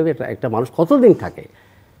এইভাবে একটা মানুষ কতদিন থাকে?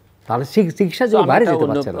 তাহলে চিকিৎসা যদি বাইরে যেতে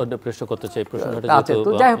পারছে না। প্রশ্ন করতে চাই, প্রশ্নটা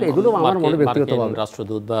তো যাই হোক, এগুলো আমার মনে ব্যক্তিগতভাবে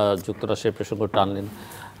রাষ্ট্রদূত বা যুক্তরাষ্ট্রের প্রসঙ্গ টানলেন।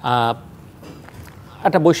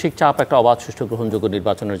 একটা বৈশ্বিক চাপ একটা অবাধ সুষ্ঠু গ্রহণযোগ্য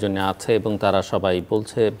নির্বাচনের জন্য আছে এবং তারা সবাই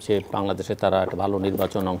বলছে যে বাংলাদেশে তারা একটা ভালো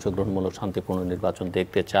নির্বাচন, অংশগ্রহণমূলক শান্তিপূর্ণ নির্বাচন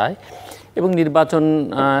দেখতে চায় এবং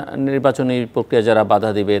নির্বাচনী প্রক্রিয়া যারা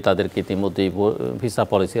বাধা দিবে তাদেরকে ইতিমধ্যেই ভিসা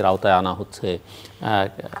পলিসির আওতায় আনা হচ্ছে।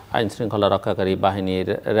 আইন শৃঙ্খলা রক্ষাকারী বাহিনীর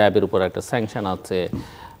র্যাবের উপর একটা স্যাংশন আছে,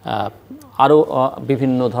 আরও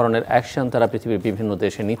বিভিন্ন ধরনের অ্যাকশন তারা পৃথিবীর বিভিন্ন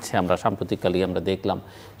দেশে নিচ্ছে, আমরা সাম্প্রতিককালেই আমরা দেখলাম।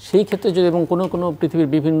 সেই ক্ষেত্রে যদি এবং কোনো পৃথিবীর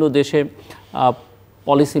বিভিন্ন দেশে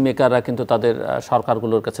পলিসি মেকাররা কিন্তু তাদের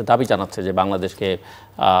সরকারগুলোর কাছে দাবি জানাচ্ছে যে বাংলাদেশকে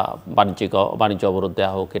বাণিজ্য অবরোধ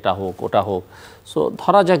দেওয়া হোক, এটা হোক ওটা হোক। সো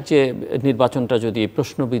ধরা যাক যে নির্বাচনটা যদি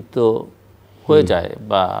প্রশ্নবিদ্ধ হয়ে যায়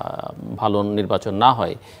বা ভালো নির্বাচন না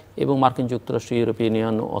হয় এবং মার্কিন যুক্তরাষ্ট্র, ইউরোপিয়ান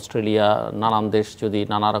ইউনিয়ন, অস্ট্রেলিয়া নানান দেশ যদি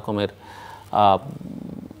নানা রকমের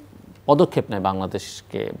পদক্ষেপ নেয়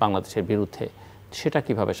বাংলাদেশের বিরুদ্ধে, সেটা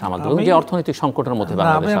কিভাবে সামাল দেবে? যে অর্থনৈতিক সংকটের মধ্যে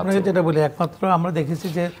বাংলাদেশ আছে। আপনাকে যেটা বলি, একমাত্র আমরা দেখেছি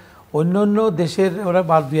যে অন্য দেশের ওরা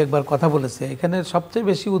দুই একবার কথা বলেছে, এখানে সবচেয়ে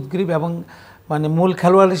বেশি উদ্গ্রীব এবং মানে মূল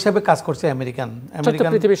খেলোয়াড় হিসেবে কাজ করছে আমেরিকান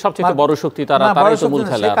পৃথিবীর সবচেয়ে বড় শক্তি, তারা মূল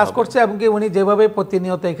খেলোয়াড় কাজ করছে। এবং কি উনি যেভাবে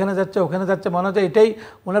প্রতিনিয়ত এখানে যাচ্ছে ওখানে যাচ্ছে, মনে হচ্ছে এটাই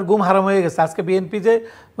ওনার গুম হারাম হয়ে গেছে। আজকে বিএনপি যে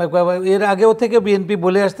এর আগেও থেকে বিএনপি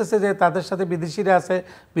বলে আসতেছে যে তাদের সাথে বিদেশিরা আছে,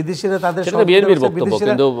 বিদেশিরা তাদের সাথে বিএনপির বক্তব্য,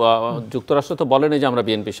 কিন্তু যুক্তরাষ্ট্র তো বলেনি যে আমরা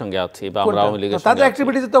বিএনপির সঙ্গে আছি বা আমরা আওয়ামী লীগের সঙ্গে। তাদের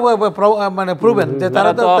অ্যাক্টিভিটি তো মানে প্রুভেন যে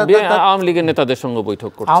তারা তো আওয়ামী লীগের নেতাদের সঙ্গে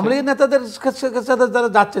বৈঠক করছে, আওয়ামী লীগের নেতাদের সাথে যারা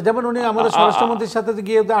যাচ্ছে। যেমন উনি আমাদের স্বরাষ্ট্রমন্ত্রীর সাথে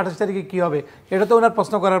গিয়ে 28 তারিখে কি হবে এটা তো ওনার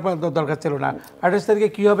প্রশ্ন করার দরকার ছিল না। 28 তারিখে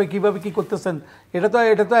কি হবে, কিভাবে কি করতেছেন, এটা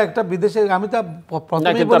তো একটা বিদেশে। আমি তো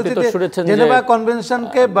প্রথমেই বলেছি যে জেনেভা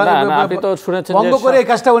কনভেনশনকে ভঙ্গ করে এই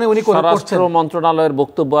কাজটা উনি করছেন। স্বরাষ্ট্র মন্ত্রণালয়ের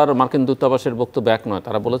বক্তব্য আর মার্কিন দূতাবাসের বক্তব্য এক নয়।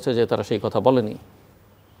 তারা বলেছে যে তারা সেই কথা বলেনি।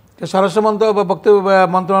 স্বরাষ্ট্র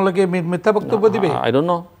মন্ত্রণালয়কে মিথ্যা বক্তব্য দিবে? আই ডোন্ট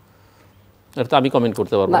নো, এটা আমি কমেন্ট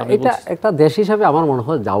করতে পারবো না। এটা একটা দেশ হিসাবে আমার মনে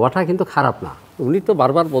হয় যাওয়াটা কিন্তু খারাপ না। উনি তো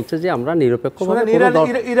বারবার বলছে যে আমরা নিরপেক্ষ।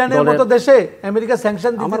 ইরানের মতো দেশে আমেরিকা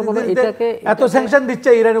স্যাংশন দিচ্ছে, এত স্যাংশন দিচ্ছে,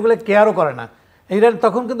 ইরান ওগুলো কেয়ারও করে না। ইরান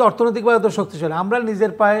তখন কিন্তু অর্থনৈতিকভাবে এত শক্তিশালী। আমরা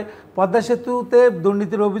নিজের পায়ে পদ্মা সেতুতে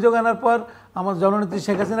দুর্নীতির অভিযোগ আনার পর আমার জননেত্রী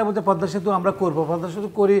শেখ হাসিনা বলছে পদ্মা সেতু আমরা করবো, পদ্মা সেতু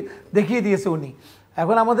করে দেখিয়ে দিয়েছে উনি।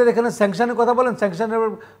 এখন আমাদের এখানে স্যাংশনের কথা বলেন, স্যাংশনের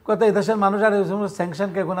কথা এদেশের মানুষ আর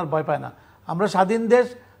স্যাংশনকে এখন আর ভয় পায় না। আমরা স্বাধীন দেশ,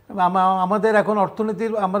 আমাদের এখন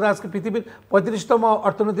অর্থনীতির, আমরা আজকে পৃথিবীর 35তম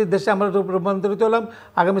অর্থনীতির দেশে আমরা রূপান্তরিত হলাম।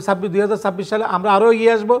 আগামী 2026 সালে আমরা আরও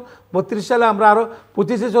এগিয়ে আসবো, 32 সালে আমরা আরও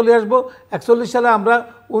 25-এ চলে আসবো, 41 সালে আমরা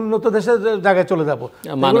উন্নত দেশের জায়গায় চলে যাব।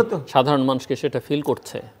 সাধারণ মানুষকে সেটা ফিল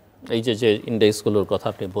করছে। এই যে ইন্ডেক্সগুলোর কথা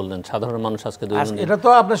আপনি বললেন, সাধারণ মানুষ আজকে এটা তো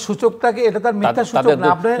আপনার সূচকটাকে, এটা তার মিথ্যা সূচক না।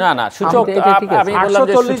 আপনি না সূচক আমি বললাম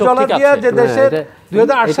যে সূচক ঠিক আছে, যে দেশের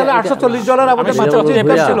 2008 সালে $840 আমাদের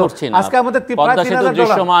ছিল, আজকে আমাদের প্রায় 3000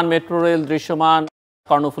 দৃশ্যমান, মেট্রো রেল দৃশ্যমান,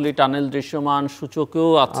 কর্ণফুলী টানেল দৃশ্যমান, সূচকও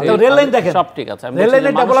আছে, রেল লাইন দেখেন, সব ঠিক আছে। রেল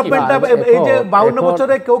লাইনের ডেভেলপমেন্টটা এই যে 52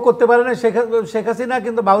 বছরে কেউ করতে পারে না, শেখ হাসিনা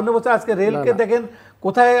কিন্তু 52 বছর আজকে রেলকে দেখেন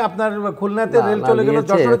কোথায়, আপনার খুলনাতে রেল চলে গেল,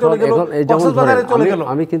 যশোরে চলে গেল, কক্সবাজারে চলে গেল।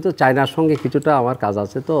 আমি কিন্তু চায়নার সঙ্গে কিছুটা আমার কাজ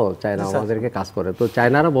আছে, তো চায়না আমাদেরকে কাজ করে, তো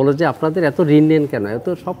চায়নারা বলে যে আপনাদের এত ঋণ নেন কেন, এত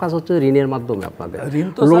সব কাজ হচ্ছে ঋণের মাধ্যমে, আপনাদের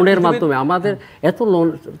লোনের মাধ্যমে, আমাদের এত লোন,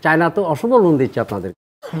 চায়না তো অসম্ভব লোন দিচ্ছে আপনাদের।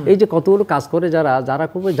 এই যে কতগুলো কাজ করে যারা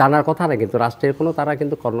খুব জানার কথা না, কিন্তু রাষ্ট্রের কোনো তারা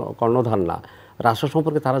কিন্তু কর্ণধার না, রাষ্ট্র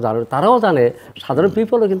সম্পর্কে তারা জানে, তারাও জানে, সাধারণ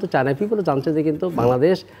পিপলও কিন্তু চায়না পিপলও জানছে যে কিন্তু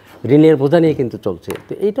বাংলাদেশ ঋণের বোঝা নিয়ে কিন্তু চলছে।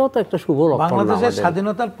 তো এইটাও তো একটা শুভ লক্ষণ। বাংলাদেশের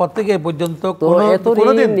স্বাধীনতার পর থেকে এই পর্যন্ত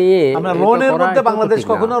কোনোদিন নিয়ে আমরা লোনের মধ্যে বাংলাদেশ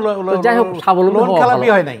কখনো, যাই হোক, স্বাবলম্বী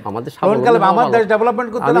হয় নাই। আমাদের দেশ ডেভেলপমেন্ট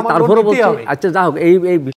করতে হবে। আচ্ছা যাই হোক,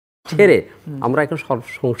 এই ছেড়ে আমরা এখন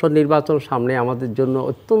সংসদ নির্বাচন সামনে, আমাদের জন্য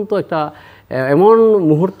অত্যন্ত একটা এমন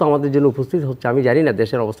মুহূর্ত আমাদের জন্য উপস্থিত হচ্ছে। আমি জানি না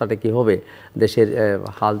দেশের অবস্থাটা কী হবে, দেশের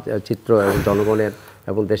হাল চিত্র এবং জনগণের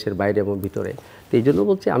এবং দেশের বাইরে এবং ভিতরে। তো এই জন্য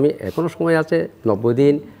বলছি, আমি এখনও সময় আছে, 90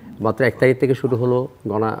 দিন, মাত্র 1 তারিখ থেকে শুরু হলো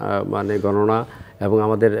গণনা, এবং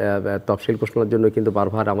আমাদের তফসিল ঘোষণার জন্য কিন্তু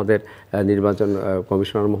বারবার আমাদের নির্বাচন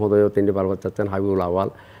কমিশনার মহোদয়ও তিনি বারবার চাচ্ছেন, হাবিবুল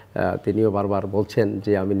আওয়াল তিনিও বারবার বলছেন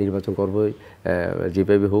যে আমি নির্বাচন করবই,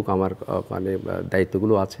 যেভাবে হোক আমার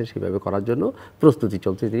দায়িত্বগুলো আছে সেভাবে করার জন্য প্রস্তুতি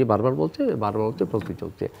চলছে। তিনি বারবার বলছে প্রস্তুতি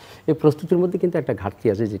চলছে। এই প্রস্তুতির মধ্যে কিন্তু একটা ঘাটতি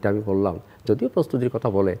আছে, যেটা আমি বললাম। যদিও প্রস্তুতির কথা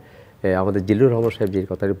বলে আমাদের জিল্লুর রহমান সাহেব যে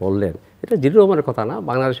কথাটি বললেন, এটা জিল্লুর রহমানের কথা না,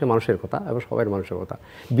 বাংলাদেশের মানুষের কথা এবং সবাই মানুষের কথা।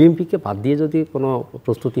 বিএনপিকে বাদ দিয়ে যদি কোনো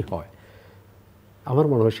প্রস্তুতি হয়, আমার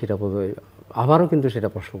মনে হয় সেটা বোধহয় আবারও কিন্তু সেটা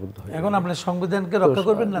প্রশ্নবুদ্ধ হয়। এখন আপনি সংবিধানকে রক্ষা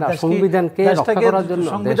করবেন না, সংবিধানকে রক্ষা করার জন্য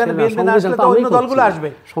অন্য দলগুলো আসবে।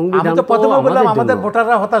 আমি তো প্রথমে বললাম আমাদের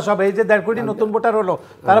ভোটাররা হতাশ হবে, এই যে 1.5 কোটি নতুন ভোটার হলো,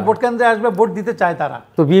 তারা ভোট কেন্দ্রে আসবে, ভোট দিতে চায় তারা।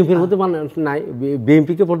 তো বিএনপির মধ্যে নাই,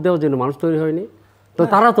 বিএনপিকে ভোট দেওয়ার জন্য মানুষ তৈরি হয়নি। তো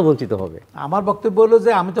তারা তো বঞ্চিত হবে। আমার বক্তব্য হলো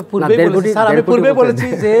যে আমি তো পূর্বেই বলেছি স্যার, আমি পূর্বে বলেছি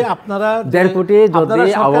যে আপনারা 1.5 কোটি যদি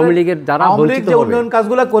আওয়ামী লীগের যারা বঞ্চিত যে হবে, উন্নয়ন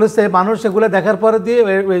কাজগুলো করেছে মানুষ সেগুলো দেখার পরে দিয়ে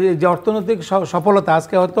যে অর্থনৈতিক সফলতা,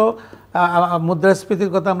 আজকে হয়তো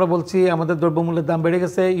মুদ্রাস্ফীতির কথা আমরা বলছি, আমাদের দ্রব্যমূল্যের দাম বেড়ে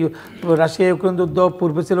গেছে, রাশিয়া ইউক্রেন যুদ্ধ,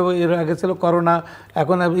 পূর্বে ছিল এর আগে ছিল করোনা,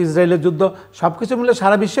 এখন ইসরায়েলের যুদ্ধ, সবকিছু মিলে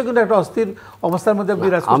সারা বিশ্ব কিন্তু একটা অস্থির অবস্থার মধ্যে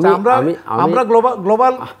বিরাজ করছে। আমরা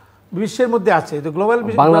গ্লোবাল বিশ্বের মধ্যে আছে, গ্লোবাল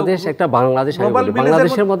বাংলাদেশ একটা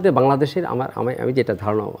বাংলাদেশের মধ্যে বাংলাদেশের আমি যেটা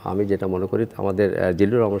ধারণা, আমি যেটা মনে করি, আমাদের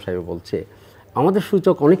জিল্লুর রহমান সাহেব বলছে আমাদের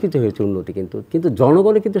সূচক অনেক কিছু হয়েছে উন্নতি, কিন্তু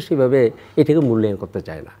জনগণে কিন্তু সেভাবে এটাকে মূল্যায়ন করতে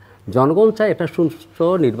চায় না। জনগণ চায় একটা সুষ্ঠু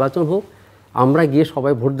নির্বাচন হোক, আমরা গিয়ে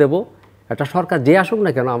সবাই ভোট দেব, একটা সরকার যে আসুক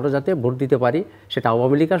না কেন আমরা যাতে ভোট দিতে পারি, সেটা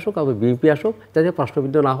আওয়ামী লীগ আসুক আবার বিএনপি আসুক, যাতে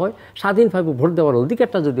প্রশ্নবিদ্ধ না হয়, স্বাধীনভাবে ভোট দেওয়ার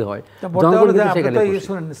অধিকারটা যদি হয় জনগণ কিন্তু সেখানে।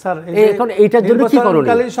 এখন এইটার জন্য কি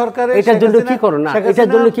করণীয়, এটার জন্য কি করণীয়, এটার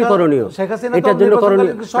জন্য কি করণীয়, এটার জন্য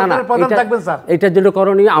করণীয় এটার জন্য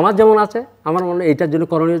করণীয় আমার যেমন আছে, আমার মনে হয় এটার জন্য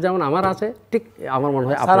করণীয় যেমন আমার আছে, ঠিক আমার মনে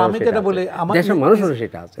হয় আমি যেটা বলি দেশের মানুষেরও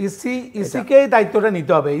সেটা আছে। ইসিকেই দায়িত্বটা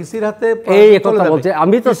নিতে হবে, ইসির হাতে এই কথা বলছে।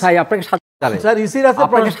 আমি তো চাই আপনাকে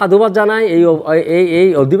আপনাকে সাধুবাদ জানাই, এই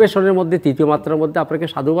অধিবেশনের মধ্যে ৩য় মাত্রার মধ্যে আপনাকে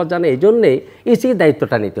সাধুবাদ জানাই। এই জন্যে ইসিকে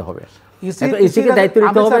দায়িত্বটা নিতে হবে, ইসিকে দায়িত্ব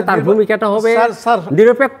নিতে হবে, তার ভূমিকাটা হবে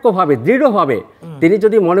নিরপেক্ষভাবে দৃঢ়ভাবে। তিনি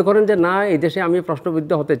যদি মনে করেন যে না এই দেশে আমি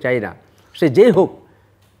প্রশ্নবিদ্ধ হতে চাই না, সে যেই হোক,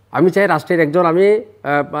 আমি চাই রাষ্ট্রের একজন আমি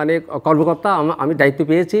মানে কর্মকর্তা, আমি দায়িত্ব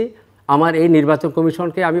পেয়েছি, আমার এই নির্বাচন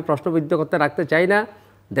কমিশনকে আমি প্রশ্নবিদ্ধ করতে রাখতে চাই না,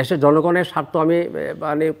 দেশের জনগণের স্বার্থ আমি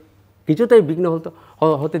মানে কিছুতেই বিঘ্ন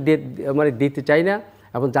হতে মানে দিতে চাই না,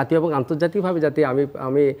 এবং জাতীয় এবং আন্তর্জাতিকভাবে যাতে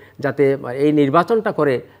আমি যাতে এই নির্বাচনটা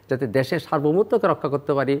করে যাতে দেশের সার্বভৌমত্বকে রক্ষা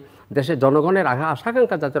করতে পারি, দেশের জনগণের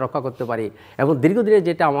আশাকাঙ্ক্ষা যাতে রক্ষা করতে পারি, এবং দীর্ঘদিনে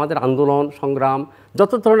যেটা আমাদের আন্দোলন সংগ্রাম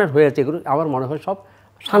যত ধরনের হয়েছে এগুলো আমার মনে হয় সব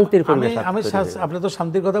শান্তির পরিবেশ। আপনি তো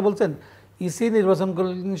শান্তির কথা বলছেন, ইসি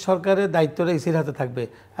নির্বাচনকালীন সরকারের দায়িত্বটা ইসির হাতে থাকবে,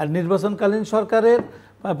 আর নির্বাচনকালীন সরকারের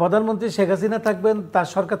প্রধানমন্ত্রী শেখ হাসিনা থাকবেন, তার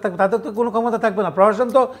সরকার থাকবে, তাদের তো কোনো ক্ষমতা থাকবে না, প্রশাসন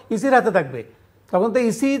তো ইসির হাতে থাকবে, তখন তো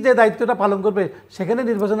ইসি যে দায়িত্বটা পালন করবে, সেখানে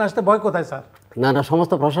নির্বাচন আসতে ভয় কোথায় স্যার? না,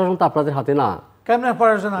 সমস্ত প্রশাসন তো আপনাদের হাতে না। কেমন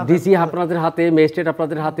প্রশাসন? ডিসি আপনাদের হাতে, ম্যাজিস্ট্রেট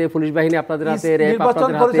আপনাদের হাতে, পুলিশ বাহিনী আপনাদের হাতে, র্যাব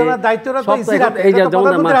আপনাদের হাতে, দায়িত্বটা তো ইসির হাতে। এই যে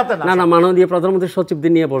না মাননীয় প্রধানমন্ত্রী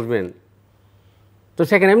সচিবদের নিয়ে বসবেন, তো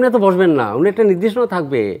সেখানে এমনি তো বসবেন না, উনি একটা নির্দেশনা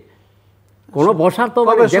থাকবে কোনো বসার, তো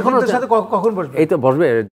কখন বসবে? এই তো বসবে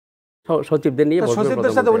সচিবদের নিয়ে বসবে,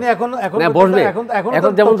 সচিবদের সাথে উনি এখন বসবে, এখন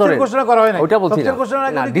যেমন ধরে ঘোষণা করা হয় না, ওটা বলছি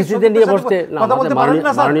না, ডিসিদের নিয়ে বসতে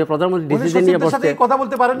মাননীয় প্রধানমন্ত্রী ডিসিদের নিয়ে বসতে কথা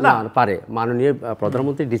বলতে পারেন না, পারে, মাননীয়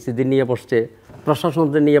প্রধানমন্ত্রী ডিসিদের নিয়ে বসছে,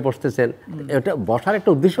 প্রশাসনদের নিয়ে বসতেছেন, এটা বসার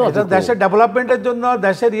একটা উদ্দেশ্য আছে, দেশের ডেভেলপমেন্টের জন্য,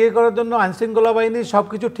 দেশের ইয়ে করার জন্য, আইন শৃঙ্খলা বাহিনী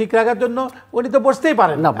সবকিছু ঠিক রাখার জন্য উনি তো বসতেই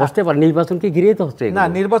পারেন না, বসতে পারেন। নির্বাচনকে ঘিরেই তো হচ্ছে না,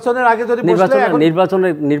 নির্বাচনের আগে যদি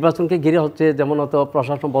নির্বাচনকে ঘিরে হচ্ছে, যেমন হতো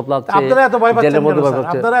প্রশাসন বদলাচ্ছে, আপনারা এত ভয় পাচ্ছেন,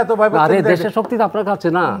 আপনারা এত ভয় পাচ্ছেন, আরে দেশের শক্তি তো আপনার কাছে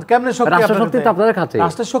না, কেমনে শক্তি? রাষ্ট্র শক্তি তো আপনাদের কাছে,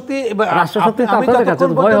 রাষ্ট্র শক্তি তো আপনাদের কাছে,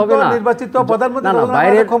 ভয় হবে না। নির্বাচিত প্রধানমন্ত্রী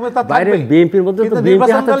বাইরে বিএনপির মধ্যে তো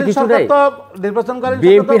বিএনপির হাতে কিছু নাই,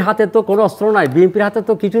 বিএনপির হাতে তো কোনো অস্ত্র নাই, বিএনপির হাতে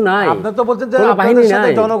তো কিছু নাই। আপনারা তো বলছেন যে আপনাদের সাথে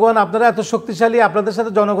জনগণ, আপনারা এত শক্তিশালী, আপনাদের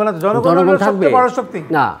সাথে জনগণ আছে, জনগণের সবচেয়ে বড় শক্তি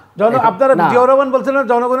না। আপনারা জিয়াউর রহমান বলছেন না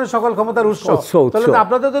জনগণের সকল ক্ষমতার উৎস, তাহলে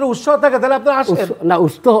আপনাদের যদি উৎস থাকে তাহলে আপনারা আসেন না।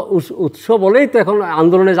 উৎস বলেই তো এখন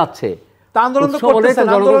আন্দোলনে যাচ্ছে,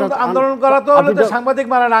 আন্দোলন করা তো সাংবাদিক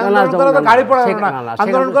মারা না, আন্দোলন করা তো গাড়ি পড়া না,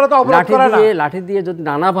 আন্দোলন করা তো অবরোধ করা না, লাঠি দিয়ে যদি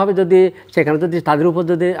নানাভাবে যদি সেখানে যদি তাদের উপর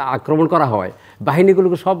যদি আক্রমণ করা হয়,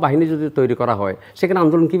 বাহিনীগুলোকে সব বাহিনী যদি তৈরি করা হয়, সেখানে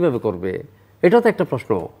আন্দোলন কিভাবে করবে? এটাও তো একটা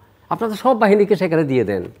প্রশ্ন। আপনারা সব বাহিনীকে সেখানে দিয়ে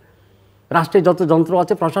দেন, রাষ্ট্রের যত যন্ত্র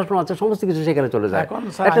আছে, প্রশাসন আছে, সমস্ত কিছু সেখানে চলে যায়।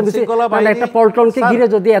 একটা পল্টনকে ঘিরে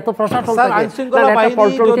যদি এত প্রশাসন থাকে,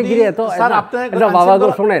 পল্টনকে ঘিরে এত, বাবা গো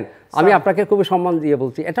শোনেন, আমি আপনাকে খুবই সম্মান দিয়ে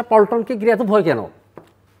বলছি, এটা পল্টনকে ঘিরে এত ভয় কেন?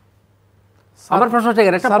 আমার প্রশ্ন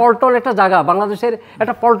সেখানে, একটা পল্টন একটা জায়গা, বাংলাদেশের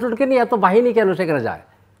একটা পল্টনকে নিয়ে এত বাহিনী কেন সেখানে যায়?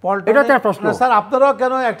 এটা তো প্রশ্ন স্যার, আপনারাও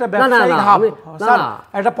কেন একটা ব্যবসায়িক হাব,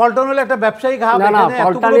 একটা পল্টন হলে একটা ব্যবসায়িক হাব, আপনারা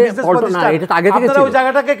ওই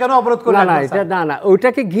জায়গাটাকে কেন অবরোধ করে রাখবেন? না,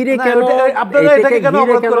 ওইটাকে ঘিরে কেন আপনারা এটাকে কেন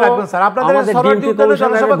অবরোধ করে রাখবেন স্যার? আপনাদের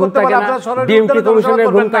জনসভা করতে পারেন, আপনারা ডিএমপি কমিশনের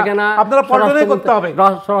ঘুম থাকে না, আপনারা পল্টনেই করতে হবে,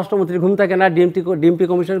 স্বরাষ্ট্রমন্ত্রীর ঘুম থাকে না, ডিএমপি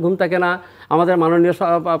কমিশনের ঘুম থাকে না, আমাদের মাননীয়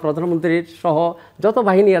প্রধানমন্ত্রীর সহ যত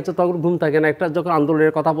বাহিনী আছে তখন ঘুম থাকে না। একটা যখন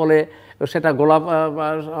আন্দোলনের কথা বলে, সেটা গোলাপ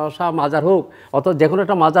শাহ মাজার হোক অথবা যে কোনো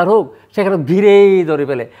একটা মাজার হোক, সেখানে ভিড়েই ধরে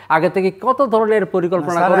ফেলে, আগে থেকে কত ধরনের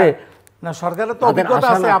পরিকল্পনা করে না, সরকারের তো অভিজ্ঞতা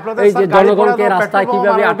আছে, আপনাদের এই যে জনগণকে রাস্তায়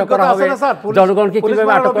কিভাবে আটক করা হবে, জনগণকে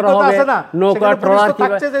কিভাবে আটক করা হবে,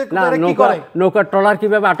 নৌকা ট্রলার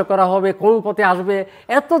কিভাবে আটক করা হবে, কোন পথে আসবে,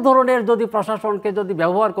 এত ধরনের যদি প্রশাসনকে যদি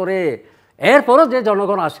ব্যবহার করে, এরপরও যে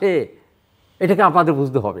জনগণ আসে এটাকে আপনাদের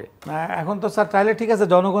বুঝতে হবে। এখন তো স্যার তাহলে ঠিক আছে,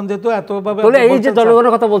 জনগণ যেহেতু এতভাবে তাহলে এই যে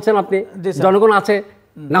জনগণের কথা বলছেন আপনি, জনগণ আছে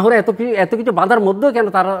না হলে এত কিছু বাধার মধ্যেও কেন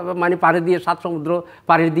তারা মানে পাড়ি দিয়ে 7 সমুদ্র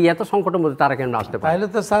পাড়ি দিয়ে এত সংকটের মধ্যে তারা কেন আসতে পারে? তাহলে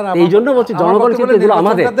তো স্যার এই জন্য বলছি জনগণ কিন্তু এগুলো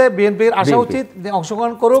আমাদের বিএনপির আসা উচিত,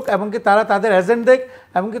 অংশগ্রহণ করুক এবং কি তারা তাদের এজেন্ট দেখ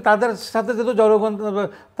এবং কি তাদের সাথে যেহেতু জনগণ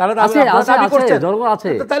তারা জনগণ আছে,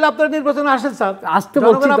 তাহলে আপনারা নির্বাচনে আসেন স্যার। আসতে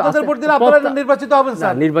বলছি আপনাদের ভোট দিলে আপনারা নির্বাচিত হবেন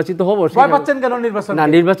স্যার। নির্বাচিত হব, ভয় পাচ্ছেন কেন নির্বাচন? না,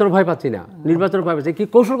 নির্বাচন ভয় পাচ্ছি না, নির্বাচন ভয় পাচ্ছি কি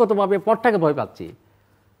কৌশলগতভাবে পথটাকে ভয় পাচ্ছি।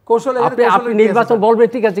 আপনি নির্বাচন বলবেন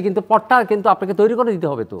ঠিক আছে, কিন্তু পথটা কিন্তু আপনাকে তৈরি করে দিতে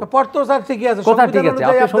হবে। তো পথ তো স্যার ঠিকই আছে, কথা ঠিক আছে,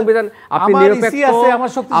 আপনি সংবিধান, আপনি নিরপেক্ষ আছে, আমার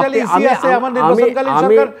শক্তিশালী ইসি আছে, আমার নির্বাচনকালীন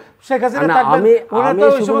সরকার শেখ হাসিনা থাকবেন, ওরা তো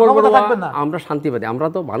ওই সময় ক্ষমতা থাকবেন না। আমরা শান্তিবাদী, আমরা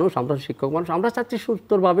তো মানুষ, আমরা শিক্ষক মানুষ, আমরা চাচ্ছি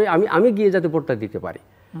সুস্থভাবে আমি গিয়ে যাতে ভোটটা দিতে পারি,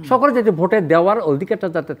 সকলে যাতে ভোটে দেওয়ার অধিকারটা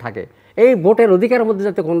যাতে থাকে, এই ভোটের অধিকারের মধ্যে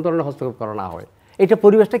যাতে কোনো ধরনের হস্তক্ষেপ করা না হয়। এটা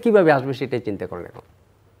পরিবেশটা কিভাবে আসবে সেটাই চিন্তা করেন এখন।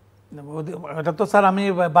 এটা তো স্যার আমি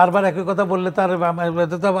বারবার একই কথা বললে তার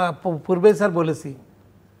পূর্বেই স্যার বলেছি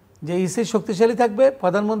যে ইসি শক্তিশালী থাকবে,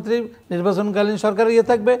 প্রধানমন্ত্রী নির্বাচনকালীন সরকার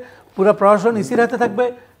থাকবে, পুরো প্রশাসন ইসির হাতে থাকবে।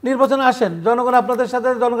 নির্বাচনে আসেন, জনগণ আপনাদের সাথে,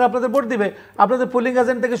 জনগণ আপনাদের ভোট দিবে, আপনাদের পুলিং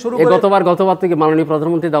এজেন্ট থেকে শুরু করে। গতবার থেকে মাননীয়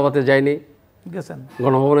প্রধানমন্ত্রী দাওয়াতে যায়নি, গেছেন,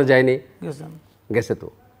 গণভবনে যায়নি, গেছে তো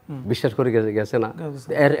বিশ্বাস করে গেছে না,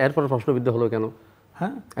 এরপর প্রশ্নবিদ্ধ হলো কেন?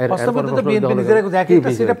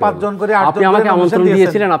 আপনি আমাকে আমন্ত্রণ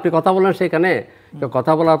দিয়েছিলেন, আপনি কথা বলেন সেখানে,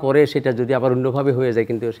 কথা বলার পরে সেটা যদি আবার অন্যভাবে হয়ে যায়,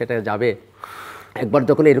 কিন্তু সেটা যাবে একবার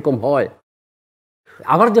যখন এরকম হয়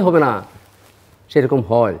আবার যে হবে না সেরকম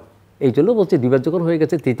হয়। এই জন্য বলছি দুইবার যখন হয়ে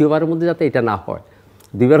গেছে, তৃতীয়বারের মধ্যে যাতে এটা না হয়।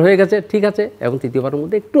 দুইবার হয়ে গেছে ঠিক আছে, এবং তৃতীয়বারের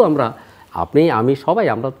মধ্যে একটু আমরা, আপনি আমি সবাই,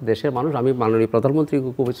 আমরা তো দেশের মানুষ, আমি মাননীয়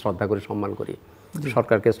প্রধানমন্ত্রীকে খুব শ্রদ্ধা করি, সম্মান করি,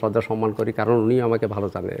 সরকারকে শ্রদ্ধা সম্মান করি, কারণ উনি আমাকে ভালো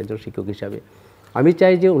জানেন একজন শিক্ষক হিসাবে। আমি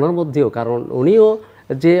চাই যে ওনার মধ্যেও, কারণ উনিও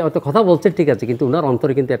যে অত কথা বলছেন ঠিক আছে, কিন্তু ওনার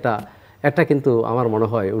অন্তরে কিন্তু একটা কিন্তু আমার মনে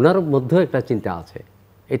হয় ওনার মধ্যেও একটা চিন্তা আছে,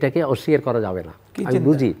 এটাকে অস্বীকার করা যাবে না। আমি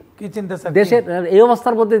বুঝি দেশের এই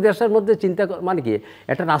অবস্থার মধ্যে, দেশের মধ্যে চিন্তা মানে কি,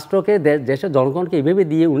 একটা রাষ্ট্রকে, দেশের জনগণকে এইভাবে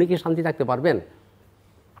দিয়ে উনি কি শান্তি থাকতে পারবেন?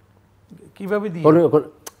 কিভাবে দিয়ে?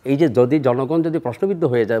 এই যে যদি জনগণ যদি প্রশ্নবিদ্ধ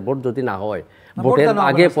হয়ে যায়, ভোট যদি না হয়, ভোটের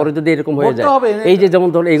আগে পরে যদি এরকম হয়ে যায়, এই যে যেমন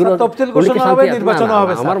ধরুন এইগুলো,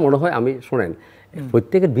 আমার মনে হয়, আমি শোনেন,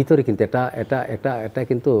 প্রত্যেকের ভিতরে কিন্তু একটা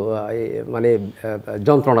কিন্তু মানে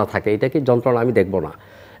যন্ত্রণা থাকে। এটা কি যন্ত্রণা আমি দেখব না।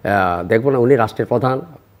 উনি রাষ্ট্রের প্রধান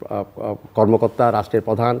কর্মকর্তা, রাষ্ট্রের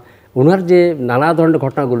প্রধান, ওনার যে নানা ধরনের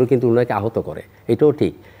ঘটনাগুলো কিন্তু ওনাকে আহত করে, এটাও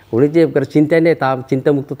ঠিক। উনি যে চিন্তায় নেই, তা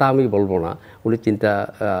চিন্তামুক্ত তা আমি বলবো না, উনি চিন্তা,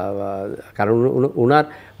 কারণ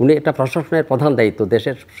উনি একটা প্রশাসনের প্রধান দায়িত্ব,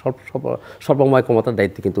 দেশের সর্বময় ক্ষমতার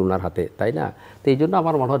দায়িত্ব কিন্তু ওনার হাতে, তাই না? তো এই জন্য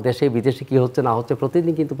আমার মনে হয় দেশে বিদেশে কী হচ্ছে না হচ্ছে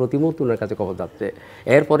প্রতিদিন কিন্তু প্রতি মুহূর্তে ওনার কাছে খবর যাচ্ছে।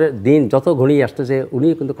 এরপরে দিন যত ঘনিয়ে আসতেছে উনি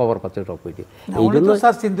কিন্তু খবর পাচ্ছেন সব কিছু। এই জন্য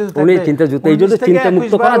উনি চিন্তাযুক্ত, এই জন্য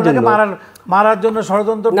চিন্তামুক্ত করার জন্য, মারার জন্য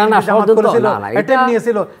ষড়যন্ত্র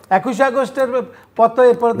নিয়েছিল 21 আগস্টের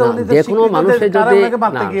যেকোনো মানুষের যদি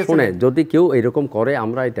শুনে, যদি কেউ এরকম করে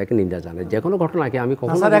আমরা এটাকে নিন্দা জানাই। যে কোনো ঘটনাকে আমি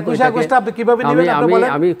কখনো 21 আগস্ট আপনি কিভাবে নেবেন?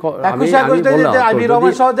 আপনি 21 আগস্টে আইবি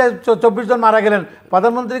রহমান সহ 24 জন মারা গেলেন,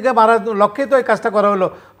 প্রধানমন্ত্রীকে মারার লক্ষ্যে তো এই কাজটা করা হলো।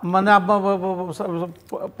 মানে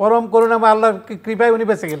পরম করুণা আল্লাহর কৃপায় উনি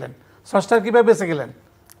বেঁচে গেলেন, স্রষ্টার কৃপায় বেঁচে গেলেন,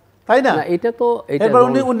 তাই না? এটা তো এরপর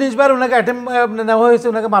উনি 19 বার ওনাকে অ্যাটেম্প নেওয়া হয়েছে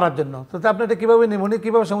ওনাকে মারার জন্য। তো আপনি এটা কিভাবে নেবেন? উনি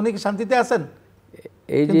কিভাবে, উনি কি শান্তিতে আছেন?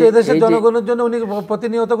 কিন্তু এদেশের জনগণের জন্য উনি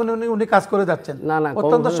প্রতিনিয়ত উনি কাজ করে যাচ্ছেন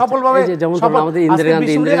অত্যন্ত সফলভাবে। যেমন আমাদের ইন্দিরা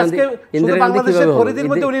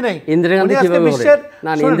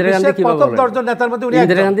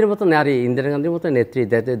গান্ধী মতো নারী, ইন্দিরা গান্ধীর মতো নেত্রী,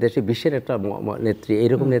 দেশে বিশ্বের একটা নেত্রী,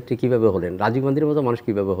 এইরকম নেত্রী কিভাবে হলেন? রাজীব গান্ধীর মতো মানুষ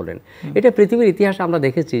কিভাবে হলেন? এটা পৃথিবীর ইতিহাসে আমরা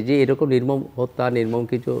দেখেছি যে এরকম নির্মম হত্যা, নির্মম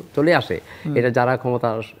কিছু চলে আসে। এটা যারা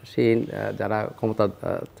ক্ষমতাসীন, যারা ক্ষমতা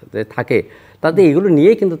থাকে, তাদের এগুলো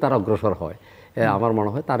নিয়েই কিন্তু তারা অগ্রসর হয়। আমার মনে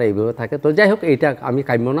হয় তারা এইভাবে থাকে। তো যাই হোক, এটা আমি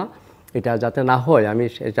কাম্য না, এটা যাতে না হয়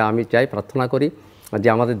আমি চাই, প্রার্থনা করি যে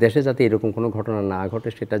আমাদের দেশে যাতে এরকম কোনো ঘটনা না ঘটে,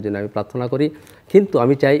 সেটার জন্য আমি প্রার্থনা করি। কিন্তু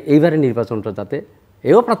আমি চাই এইবারের নির্বাচনটা যাতে,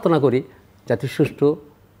 এও প্রার্থনা করি যাতে সুষ্ঠু,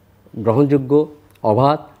 গ্রহণযোগ্য,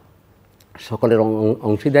 অবাধ, সকলের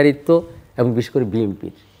অংশীদারিত্ব, এবং বিশেষ করে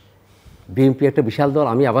বিএনপি একটা বিশাল দল।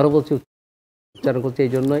 আমি আবারও বলছি, উচ্চারণ করছি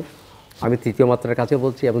এই জন্যই, আমি তৃতীয় মাত্রার কাছে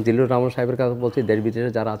বলছি এবং জিল্লুর রহমান সাহেবের কাছে বলছি, দেশ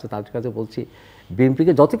বিদেশে যারা আছে তাদের কাছে বলছি,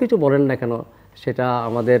 বিএনপিকে যত কিছু বলেন না কেন, সেটা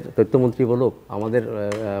আমাদের তথ্যমন্ত্রী বলুক, আমাদের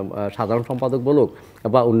সাধারণ সম্পাদক বলুক,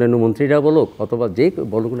 বা অন্যান্য মন্ত্রীরা বলুক, অথবা যে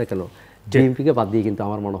বলুক না কেন, বিএনপিকে বাদ দিয়ে কিন্তু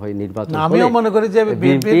আমার মনে হয় নির্বাচন, আমিও মনে করি যে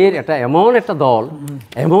বিএনপির এমন একটা দল,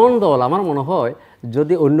 আমার মনে হয়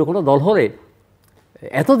যদি অন্য কোনো দল হলে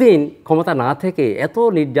এতদিন ক্ষমতা না থেকে এত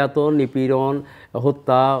নির্যাতন নিপীড়ন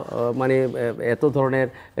হত্যা মানে এত ধরনের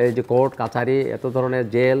যে কোর্ট কাছারি এত ধরনের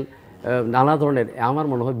জেল নানা ধরনের আমার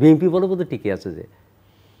মনে হয় বিএনপি বলে বোধহয় টিকে আছে যে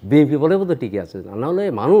বিএনপি বলে বোধহয় টিকে আছে নাহলে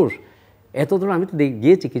মানুষ এত ধরনের আমি তো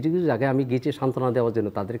গিয়েছি কিছু কিছু জায়গায় আমি গিয়েছি সান্ত্বনা দেওয়ার জন্য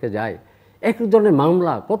তাদেরকে যাই এক ধরনের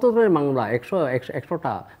মামলা কত ধরনের মামলা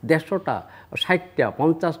 100টা 150টা 60টা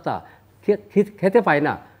 50টা খেতে পায়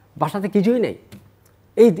না বাসাতে কিছুই নেই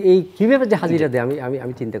এই কীভাবে যে হাজিরা দেয়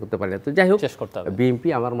আমি চিন্তা করতে পারি না তো যাই হোক বিএনপি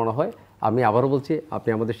আমার মনে হয় আমি আবারও বলছি আপনি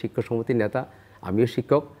আমাদের শিক্ষক সমিতির নেতা আমিও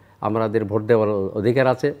শিক্ষক আমাদের ভোট দেওয়ার অধিকার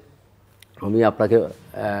আছে আমি আপনাকে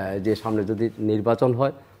যে সামনে যদি নির্বাচন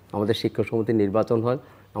হয় আমাদের শিক্ষক সমিতির নির্বাচন হয়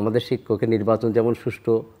আমাদের শিক্ষকের নির্বাচন যেমন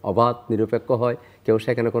সুষ্ঠু অবাধ নিরপেক্ষ হয় কেউ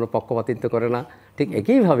সেখানে কোনো পক্ষপাতিত্ব করে না ঠিক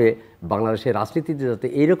একইভাবে বাংলাদেশের রাজনীতিতে যাতে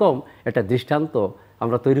এইরকম একটা দৃষ্টান্ত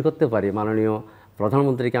আমরা তৈরি করতে পারি মাননীয়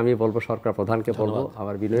প্রধানমন্ত্রীকে আমি বলবো সরকার প্রধানকে বলবো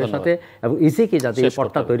আমার বিনয়ের সাথে এবং ইসিকে যাতে এই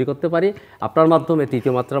পথটা তৈরি করতে পারি আপনার মাধ্যমে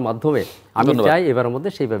তৃতীয় মাত্রার মাধ্যমে আমি চাই এবারের মধ্যে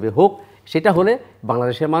সেইভাবে হোক সেটা হলে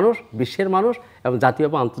বাংলাদেশের মানুষ বিশ্বের মানুষ এবং জাতীয়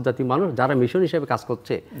বা আন্তর্জাতিক মানুষ যারা মিশন হিসেবে কাজ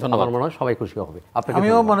করছে আমার মনে হয় সবাই খুশি হবে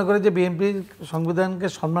আমিও মনে করি যে বিএনপি সংবিধানকে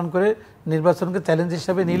সম্মান করে নির্বাচনকে চ্যালেঞ্জ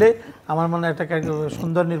হিসেবে নিলে আমার মনে হয় একটা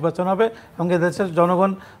সুন্দর নির্বাচন হবে এবং এদেশের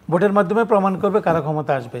জনগণ ভোটের মাধ্যমে প্রমাণ করবে কারা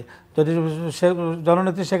ক্ষমতা আসবে যদি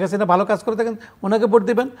জননেত্রী শেখ হাসিনা ভালো কাজ করে থাকেন ওনাকে ভোট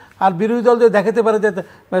দিবেন আর বিরোধী দল যদি দেখাতে পারে যে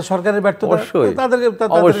সরকারের ব্যর্থতা তাদেরকে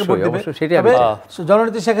ভোট দেবে তবে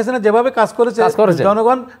জননেত্রী শেখ হাসিনা যেভাবে কাজ করেছে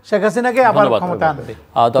জনগণ শেখ হাসিনাকে আবার ক্ষমতা আনবে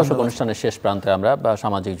দর্শক অনুষ্ঠানের শেষ প্রান্তে আমরা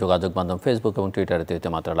সামাজিক যোগাযোগ মাধ্যম ফেসবুক এবং টুইটারে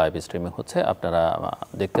তৃতীয় মাত্রা লাইভ স্ট্রিমিং হচ্ছে আপনারা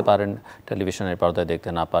দেখতে পারেন টেলিভিশনের পর্দায় দেখতে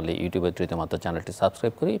না পারলে ইউটিউবে তৃতীয় মাত্রা চ্যানেলটি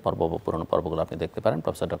সাবস্ক্রাইব করি পুরনো পর্বগুলো আপনি দেখতে পারেন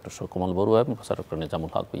প্রফেসর ডক্টর সুকোমল বড়ুয়া এবং প্রফেসর ডক্টর নিজামুল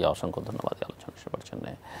হক ভুইয়া অসংখ্য ধন্যবাদ আলোচনা করার জন্য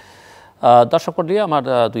দর্শক মণ্ডলী আমার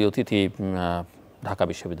দুই অতিথি ঢাকা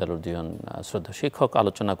বিশ্ববিদ্যালয়ের দুজন শ্রদ্ধা শিক্ষক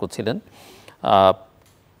আলোচনা করছিলেন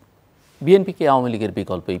বিএনপিকে আওয়ামী লীগের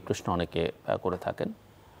বিকল্প এই প্রশ্ন অনেকে করে থাকেন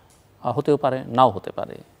হতেও পারে নাও হতে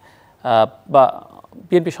পারে বা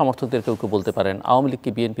বিএনপি সমর্থকদের কেউ কেউ বলতে পারেন আওয়ামী লীগ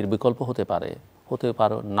কি বিএনপির বিকল্প হতে পারে হতেও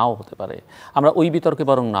পারে নাও হতে পারে আমরা ওই বিতর্কে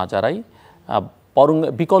বরং না যারাই বরং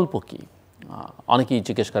বিকল্প কি অনেকেই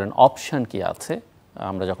জিজ্ঞেস করেন অপশান কি আছে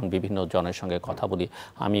আমরা যখন বিভিন্ন জনের সঙ্গে কথা বলি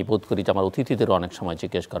আমি বোধ করি যে আমার অতিথিদেরও অনেক সময়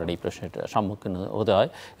জিজ্ঞেস করেন এই প্রশ্নের সম্মুখীন হতে হয়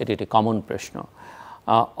এটি একটি কমন প্রশ্ন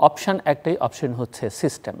অপশান একটাই অপশন হচ্ছে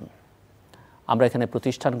সিস্টেম আমরা এখানে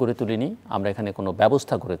প্রতিষ্ঠান গড়ে তুলিনি আমরা এখানে কোনো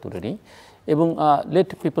ব্যবস্থা গড়ে তুলিনি এবং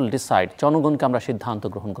লেট পিপল ডিসাইড জনগণকে আমরা সিদ্ধান্ত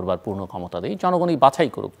গ্রহণ করবার পূর্ণ ক্ষমতা দিই জনগণই বাছাই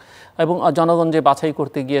করুক এবং জনগণ যে বাছাই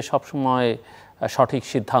করতে গিয়ে সবসময় সঠিক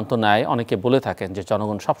সিদ্ধান্ত নেয় অনেকে বলে থাকেন যে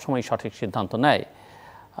জনগণ সবসময় সঠিক সিদ্ধান্ত নেয়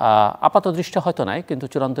আপাত দৃষ্টি হয়তো নেয় কিন্তু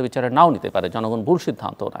চূড়ান্ত বিচারে নাও নিতে পারে জনগণ ভুল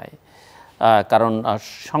সিদ্ধান্ত নেয় কারণ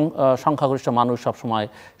সংখ্যাগরিষ্ঠ মানুষ সবসময়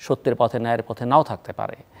সত্যের পথে ন্যায়ের পথে নাও থাকতে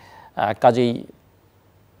পারে কাজেই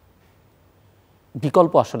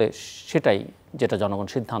বিকল্প আসলে সেটাই যেটা জনগণ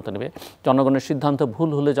সিদ্ধান্ত নেবে জনগণের সিদ্ধান্ত ভুল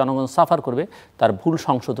হলে জনগণ সাফার করবে তার ভুল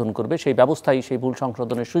সংশোধন করবে সেই ব্যবস্থায় সেই ভুল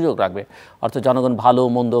সংশোধনের সুযোগ রাখবে অর্থাৎ জনগণ ভালো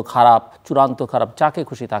মন্দ খারাপ চূড়ান্ত খারাপ যাকে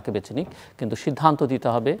খুশি তাকে বেছে নিক কিন্তু সিদ্ধান্ত দিতে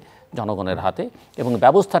হবে জনগণের হাতে এবং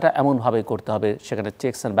ব্যবস্থাটা এমনভাবে করতে হবে সেখানে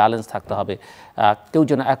চেকস অ্যান্ড ব্যালেন্স থাকতে হবে কেউ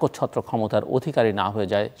যেন একচ্ছত্র ক্ষমতার অধিকারী না হয়ে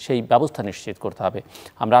যায় সেই ব্যবস্থা নিশ্চিত করতে হবে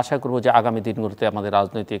আমরা আশা করব যে আগামী দিনগুলোতে আমাদের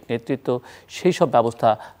রাজনৈতিক নেতৃত্ব সেই সব ব্যবস্থা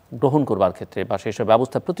গ্রহণ করবার ক্ষেত্রে বা সেই সব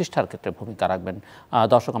ব্যবস্থা প্রতিষ্ঠার ক্ষেত্রে ভূমিকা রাখবেন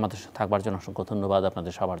দর্শক আমাদের সাথে থাকবার জন্য অসংখ্য ধন্যবাদ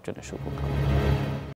আপনাদের সবার জন্য শুভকামনা